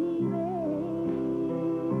memories we made.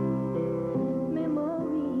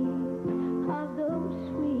 Memories of those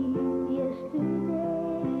sweet yesterdays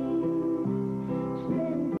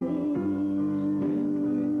spent with you,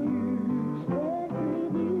 spent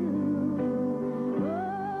with you. Oh,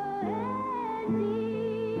 and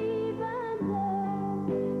even though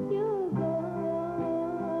you're gone,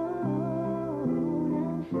 I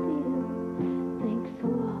still think so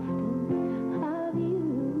often of you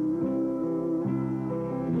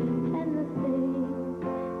and the things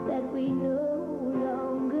that we no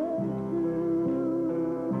longer do,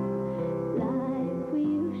 like we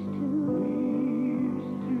used to.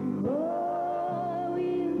 Oh, we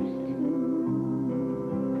used to.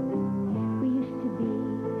 We used to be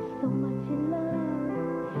so much in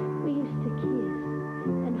love. We used to kiss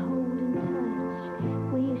and hold and touch.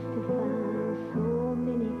 We used to find so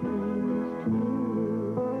many things to do.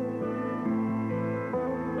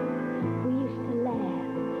 We used to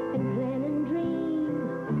laugh and plan and dream.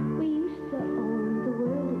 We used to own the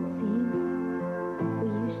world, it seemed. We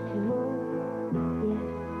used to, yes,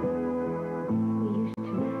 we used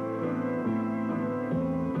to.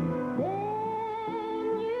 Then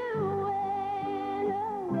you went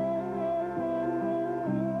away,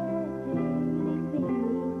 leaving me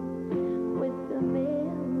with the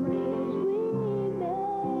memories we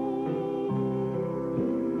made.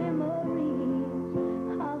 Memories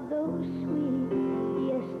of those sweet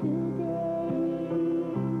yesterdays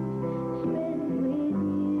spent with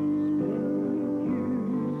you,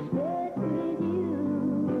 spent with you.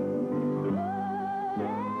 Oh,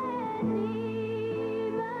 and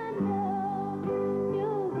even though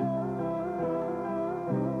you're gone,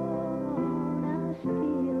 I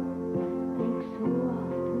still think so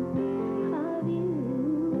often of you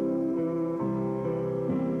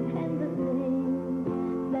and the things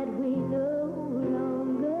that we no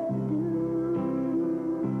longer do,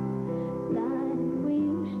 like we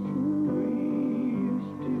used to.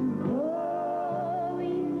 Oh, we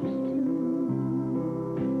used to.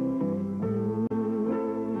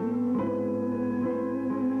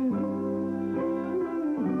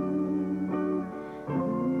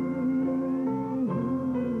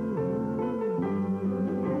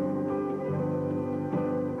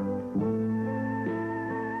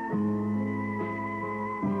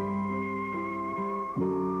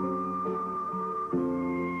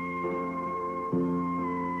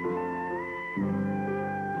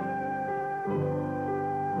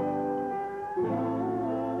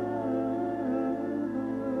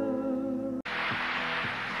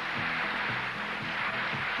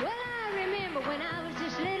 Well, I remember when I was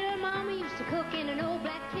just little, Mama used to cook in an old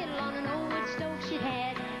black kettle on an old wood stove she'd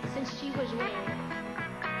had since she was wed.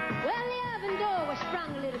 Well, the oven door was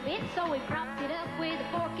sprung a little bit, so we propped it up with a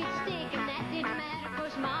fork and stick, and that didn't matter,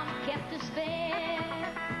 'cause Mama kept us fed.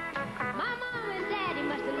 My mom and Daddy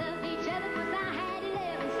must have loved each other, 'cause I had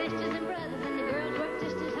 11 sisters and brothers, and the girls worked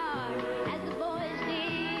just as hard as the boys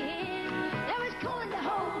did. There was corn to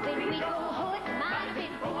hoe, then we'd go hoe it, might have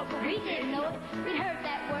been poor, but we didn't know it. We'd heard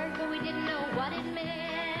that word, but we didn't know what it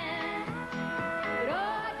meant. But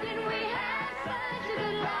oh, didn't we have such a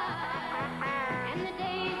good life? And the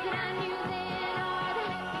days that I knew then are the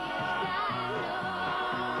luckiest I know.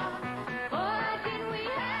 Oh, didn't we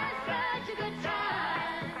have such a good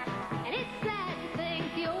time?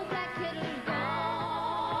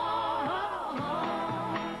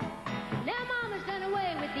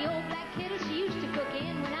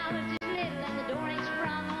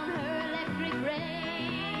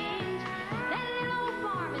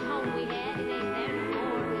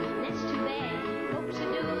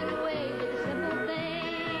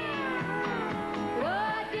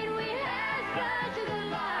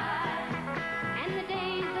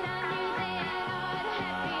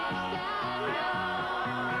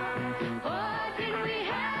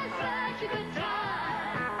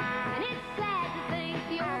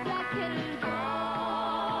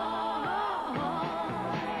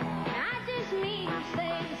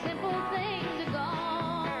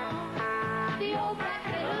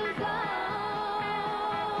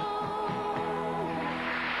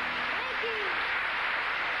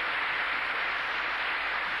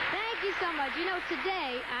 But you know,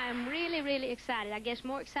 today I'm really, really excited. I guess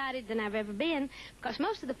more excited than I've ever been, because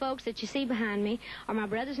most of the folks that you see behind me are my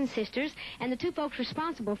brothers and sisters, and the two folks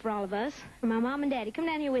responsible for all of us are my mom and daddy. Come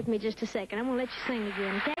down here with me just a second. I'm going to let you sing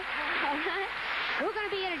again, okay? All right? We're going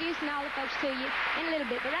to be introducing all the folks to you in a little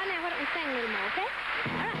bit, but right now, why don't we sing a little more, okay?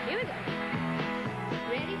 All right, here we go.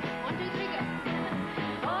 Ready? 1, 2, 3, go.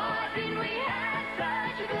 Oh, did we have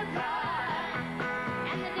such a good time?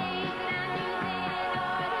 And the days that I knew then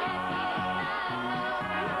are the happiest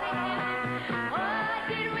I've known. Oh,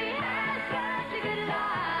 did we have such a good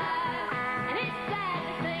life? And it's sad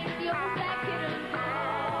to think the old black kid is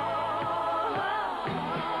gone.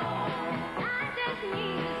 I just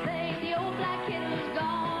need to say the old black kid was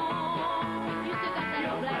gone. You still got that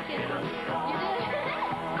old black kid? You do?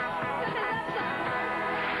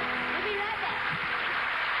 We'll be right back.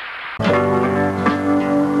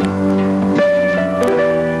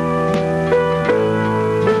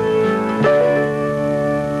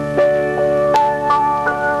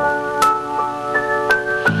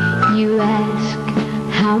 You ask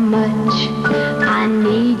how much I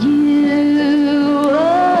need you.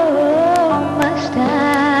 Oh, must I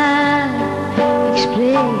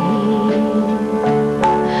explain?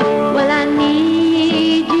 Well, I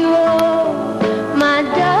need you, oh, my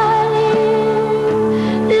darling,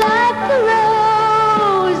 like the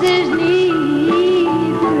roses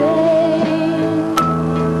need the rain.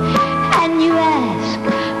 And you ask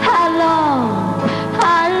how long I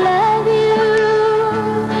love you.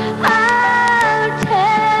 I'll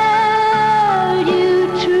tell you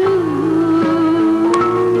true.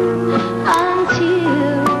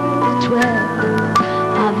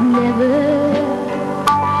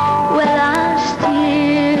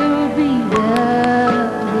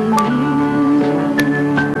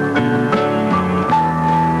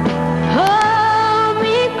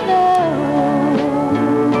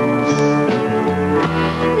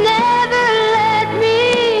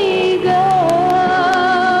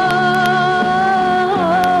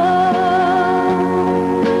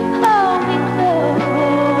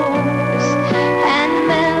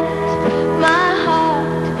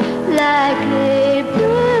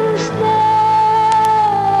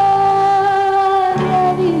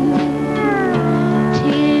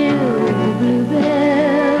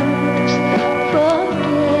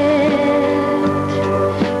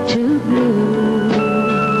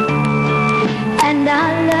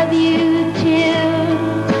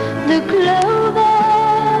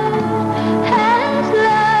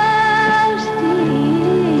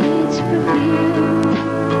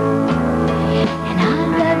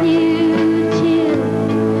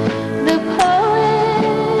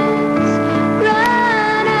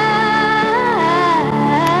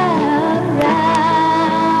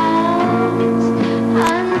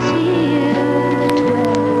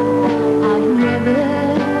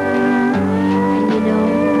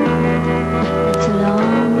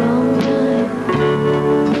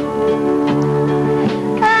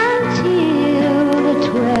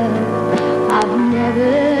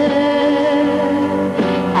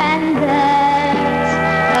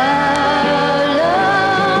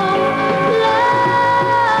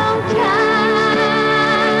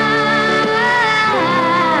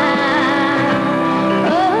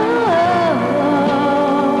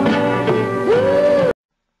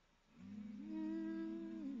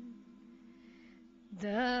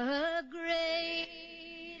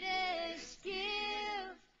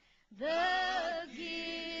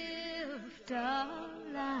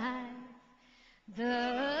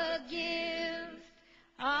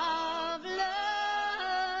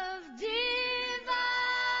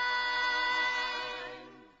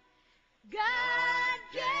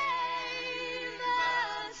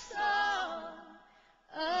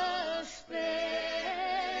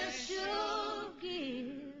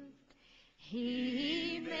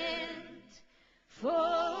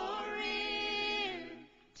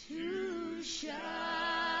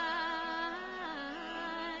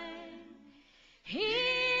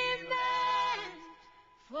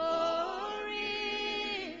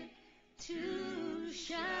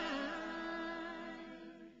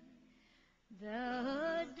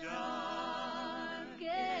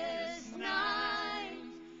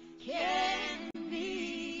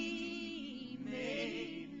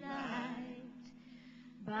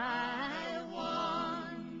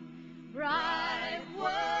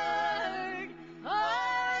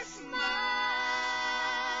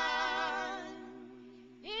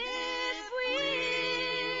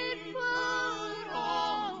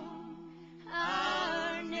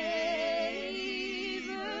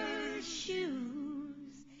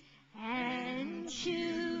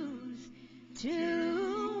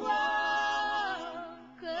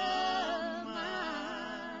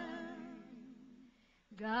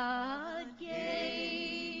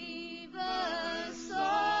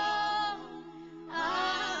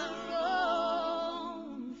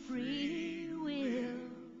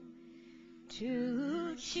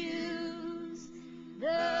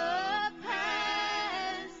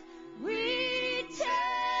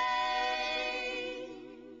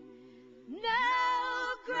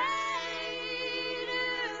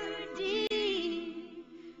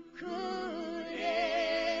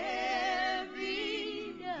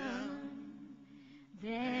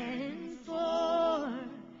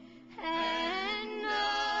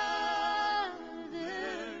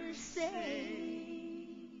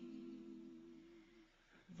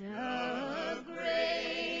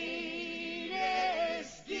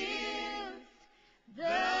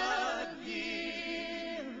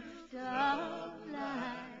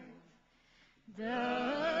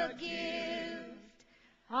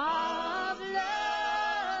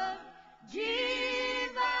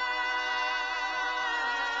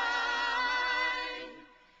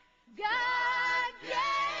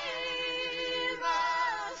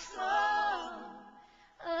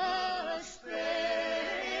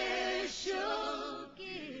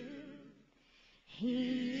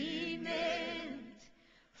 meant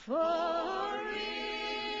for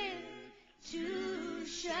it to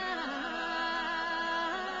shine.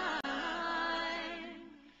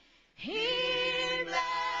 He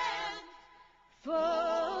meant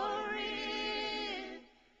for it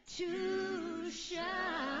to shine.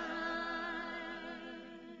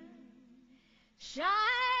 Shine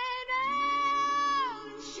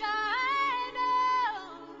on, shine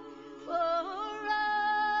on, for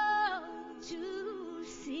all to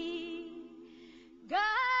see.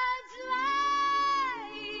 God's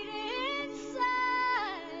light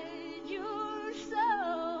inside your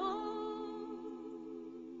soul.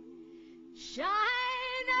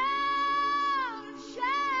 Shine on,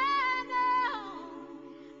 shine on,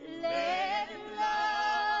 let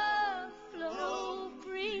love flow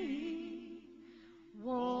free.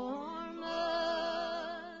 Warm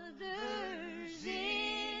others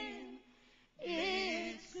in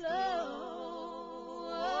its glow.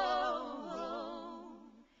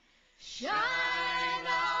 Shine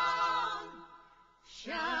on,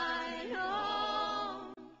 shine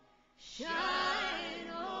on, shine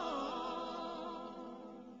on.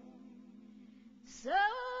 So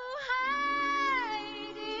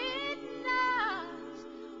hide it not,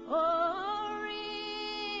 or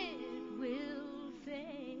it will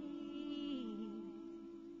fade.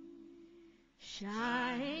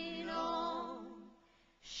 Shine on,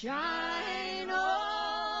 shine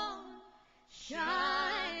on,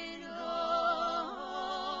 shine on.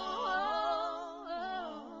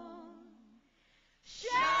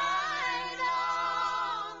 Shine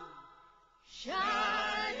on,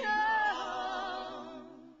 shine on,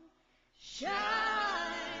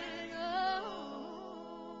 shine on.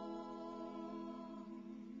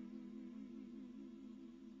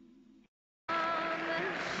 On a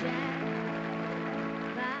shack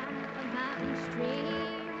by a mountain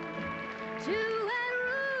stream to a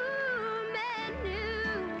room in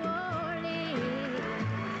New Orleans,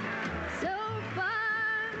 so far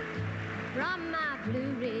from my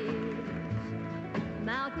Blue Ridge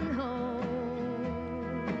mountain home.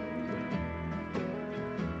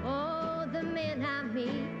 Oh, the men I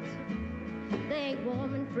meet, they ain't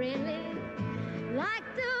warm and friendly like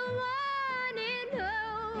the one in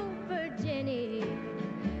Old Virginia.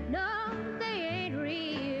 No, they ain't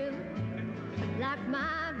real like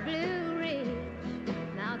my Blue Ridge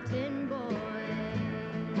mountain boy.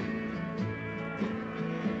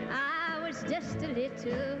 I was just a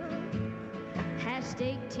little past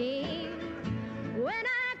 18 when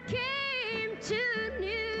I came to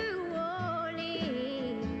New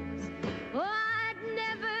Orleans. Oh, I'd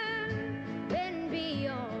never been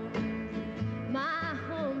beyond my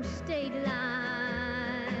home state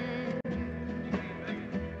line.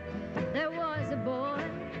 There was a boy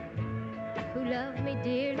who loved me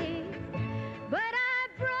dearly, but I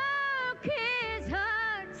broke his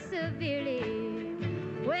heart severely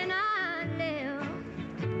when I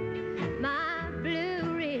left my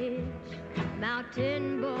Blue Ridge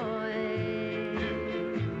mountain boy.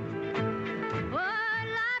 Oh,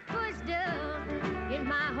 life was dull in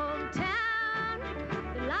my hometown.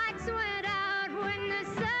 The lights went out when the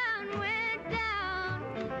sun went down,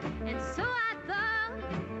 and so I thought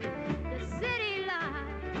the city life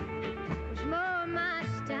was more my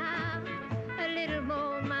style, a little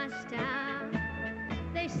more my style.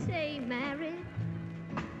 They say married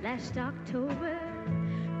last October,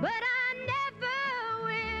 but I never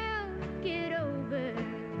will get over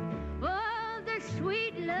all the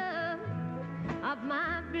sweet love of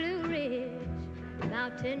my Blue Ridge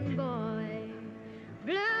mountain boy.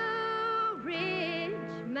 Blue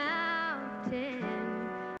Ridge mountain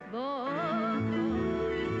boy.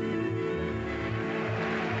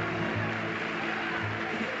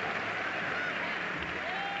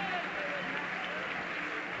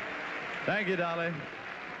 Thank you, Dolly.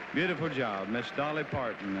 Beautiful job, Miss Dolly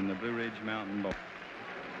Parton and the Blue Ridge Mountain Boy.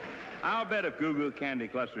 I'll bet if goo-goo candy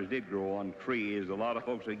clusters did grow on trees, a lot of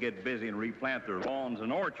folks would get busy and replant their lawns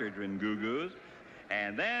and orchards in goo-goos.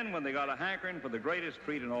 And then when they got a hankering for the greatest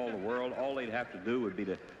treat in all the world, all they'd have to do would be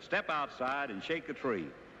to step outside and shake a tree.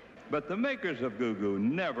 But the makers of goo-goo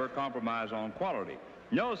never compromise on quality.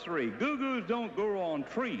 No, siree, goo-goos don't grow on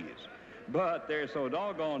trees. But they're so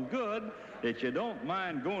doggone good that you don't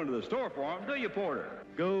mind going to the store for them, do you, Porter?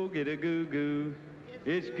 Go get a goo-goo.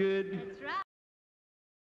 It's good. That's right.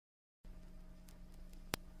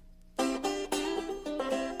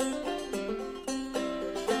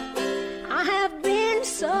 I have been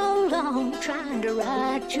so long trying to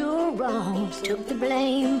right your wrongs. Took the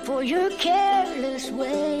blame for your careless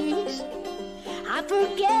ways. I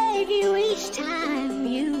forgave you each time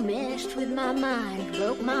you messed with my mind.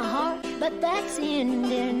 Broke my heart, but that's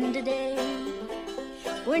ending holiday.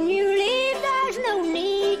 When you leave, there's no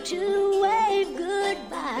need to wave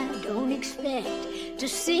goodbye. Don't expect to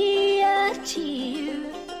see a tear.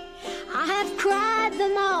 I have cried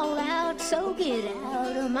them all out, so get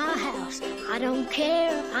out of my house. I don't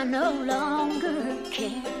care, I no longer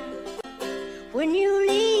care. When you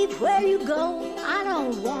leave, where you go, I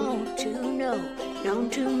don't want to know. Known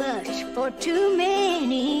too much for too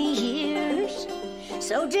many years.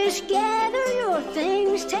 So just gather your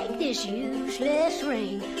things, take this useless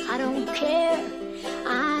ring. I don't care,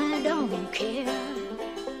 I don't care.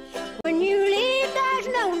 When you leave, there's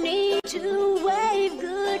no need to wave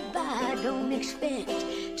goodbye. Don't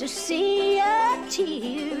expect to see a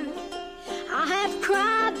tear. I have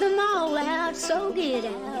cried them all out, so get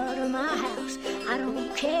out of my house. I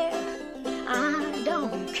don't care, I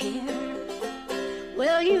don't care.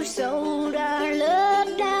 Well, you sold our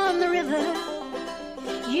love down the river.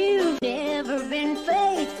 You've never been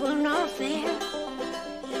faithful nor fair.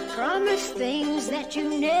 Promised things that you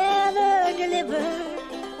never delivered.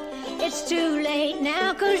 It's too late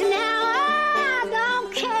now, 'cause now I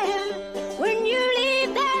don't care. When you leave,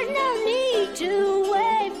 there's no need to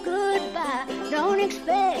wave goodbye. Don't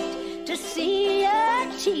expect to see a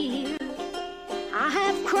tear. I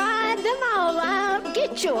have cried them all out.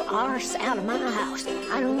 Get your arse out of my house.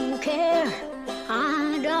 I don't care,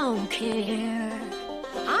 I don't care.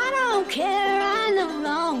 I don't care, I no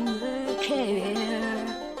longer care.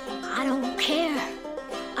 I don't care,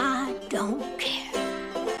 I don't care.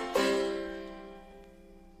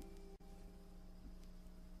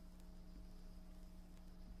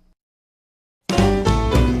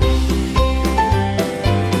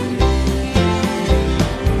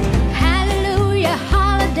 Hallelujah,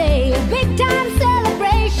 holiday, a big time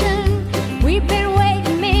celebration. We've been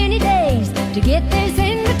waiting many days to get this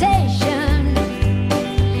invitation.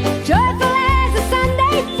 Joyful as a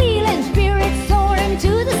Sunday feeling, spirits soaring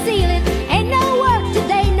to the ceiling. Ain't no work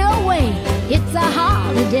today, no way, it's a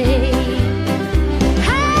holiday.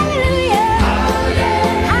 Hallelujah,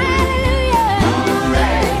 hallelujah,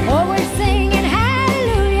 oh, we're singing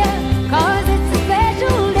hallelujah, 'cause it's a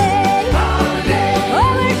special day.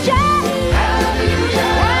 Oh, we're shouting hallelujah,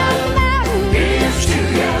 down the mountain, here's to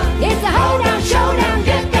ya. It's a hoedown, showdown,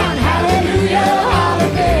 get down, hallelujah,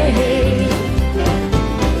 holiday.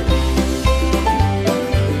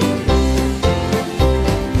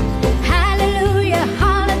 Hallelujah,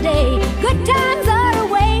 holiday, good times are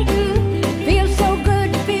awaiting. Feels so good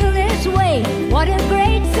to feel this way, what a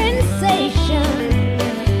great sensation.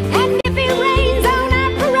 And if it rains on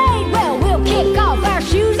our parade, well, we'll kick off our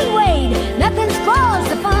shoes and wade. Nothing spoils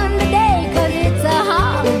the fun today, 'cause it's a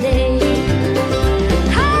holiday.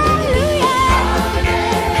 Hallelujah,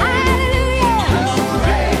 hallelujah,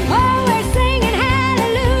 oh, we're singing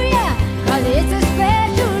hallelujah, 'cause it's a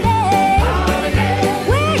special day.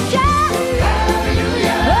 We're shouting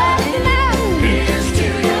hallelujah, up the mountain, here's to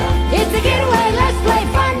ya. It's a getaway, let's play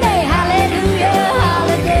fun day, hallelujah,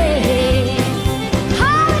 holiday.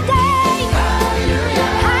 Holiday,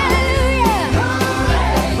 hallelujah,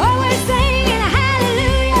 oh, we're singing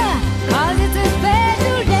hallelujah, 'cause it's a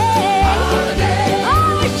special day. Oh,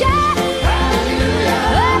 we're shouting hallelujah,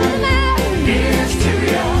 up the mountain, here's to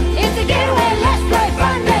ya. It's a getaway, let's play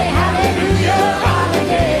fun day, hallelujah,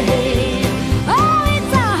 holiday. Oh,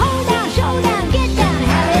 it's a hoedown, showdown, get down,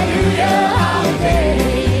 hallelujah, holiday.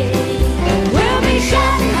 We'll be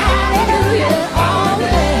shouting hallelujah all the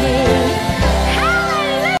way.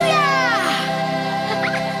 Hallelujah!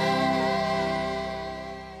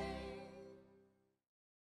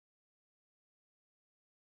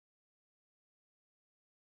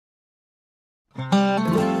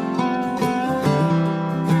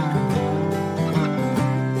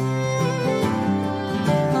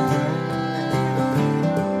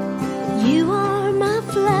 You are my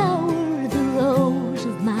flower, the rose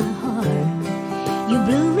of my heart. You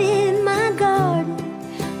bloom in my garden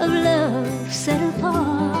of love set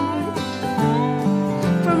apart.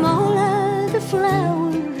 From all other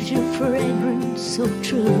flowers, your fragrance so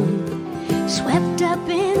true, swept up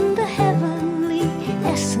in the heavenly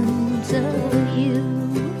essence of you.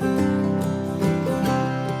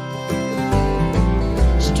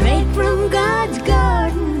 Straight from God's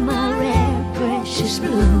garden, my rare precious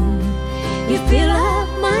bloom. You fill up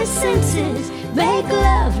my senses, make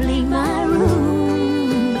lovely my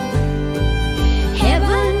room.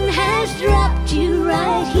 Heaven has dropped you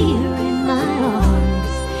right here in my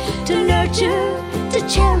arms, to nurture, to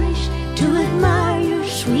cherish, to admire your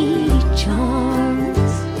sweet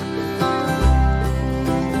charms.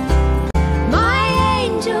 My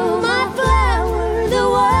angel, my flower, the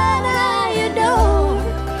one I adore,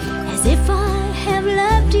 as if I have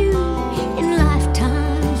loved you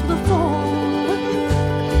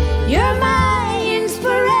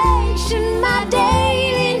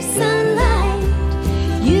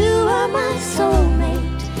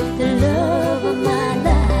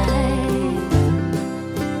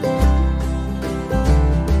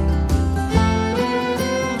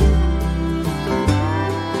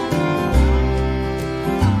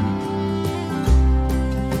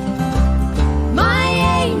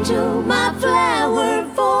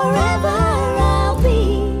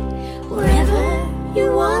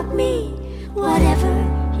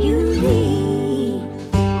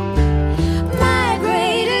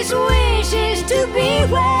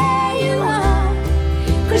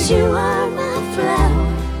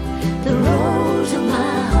flower, the rose of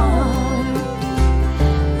my heart.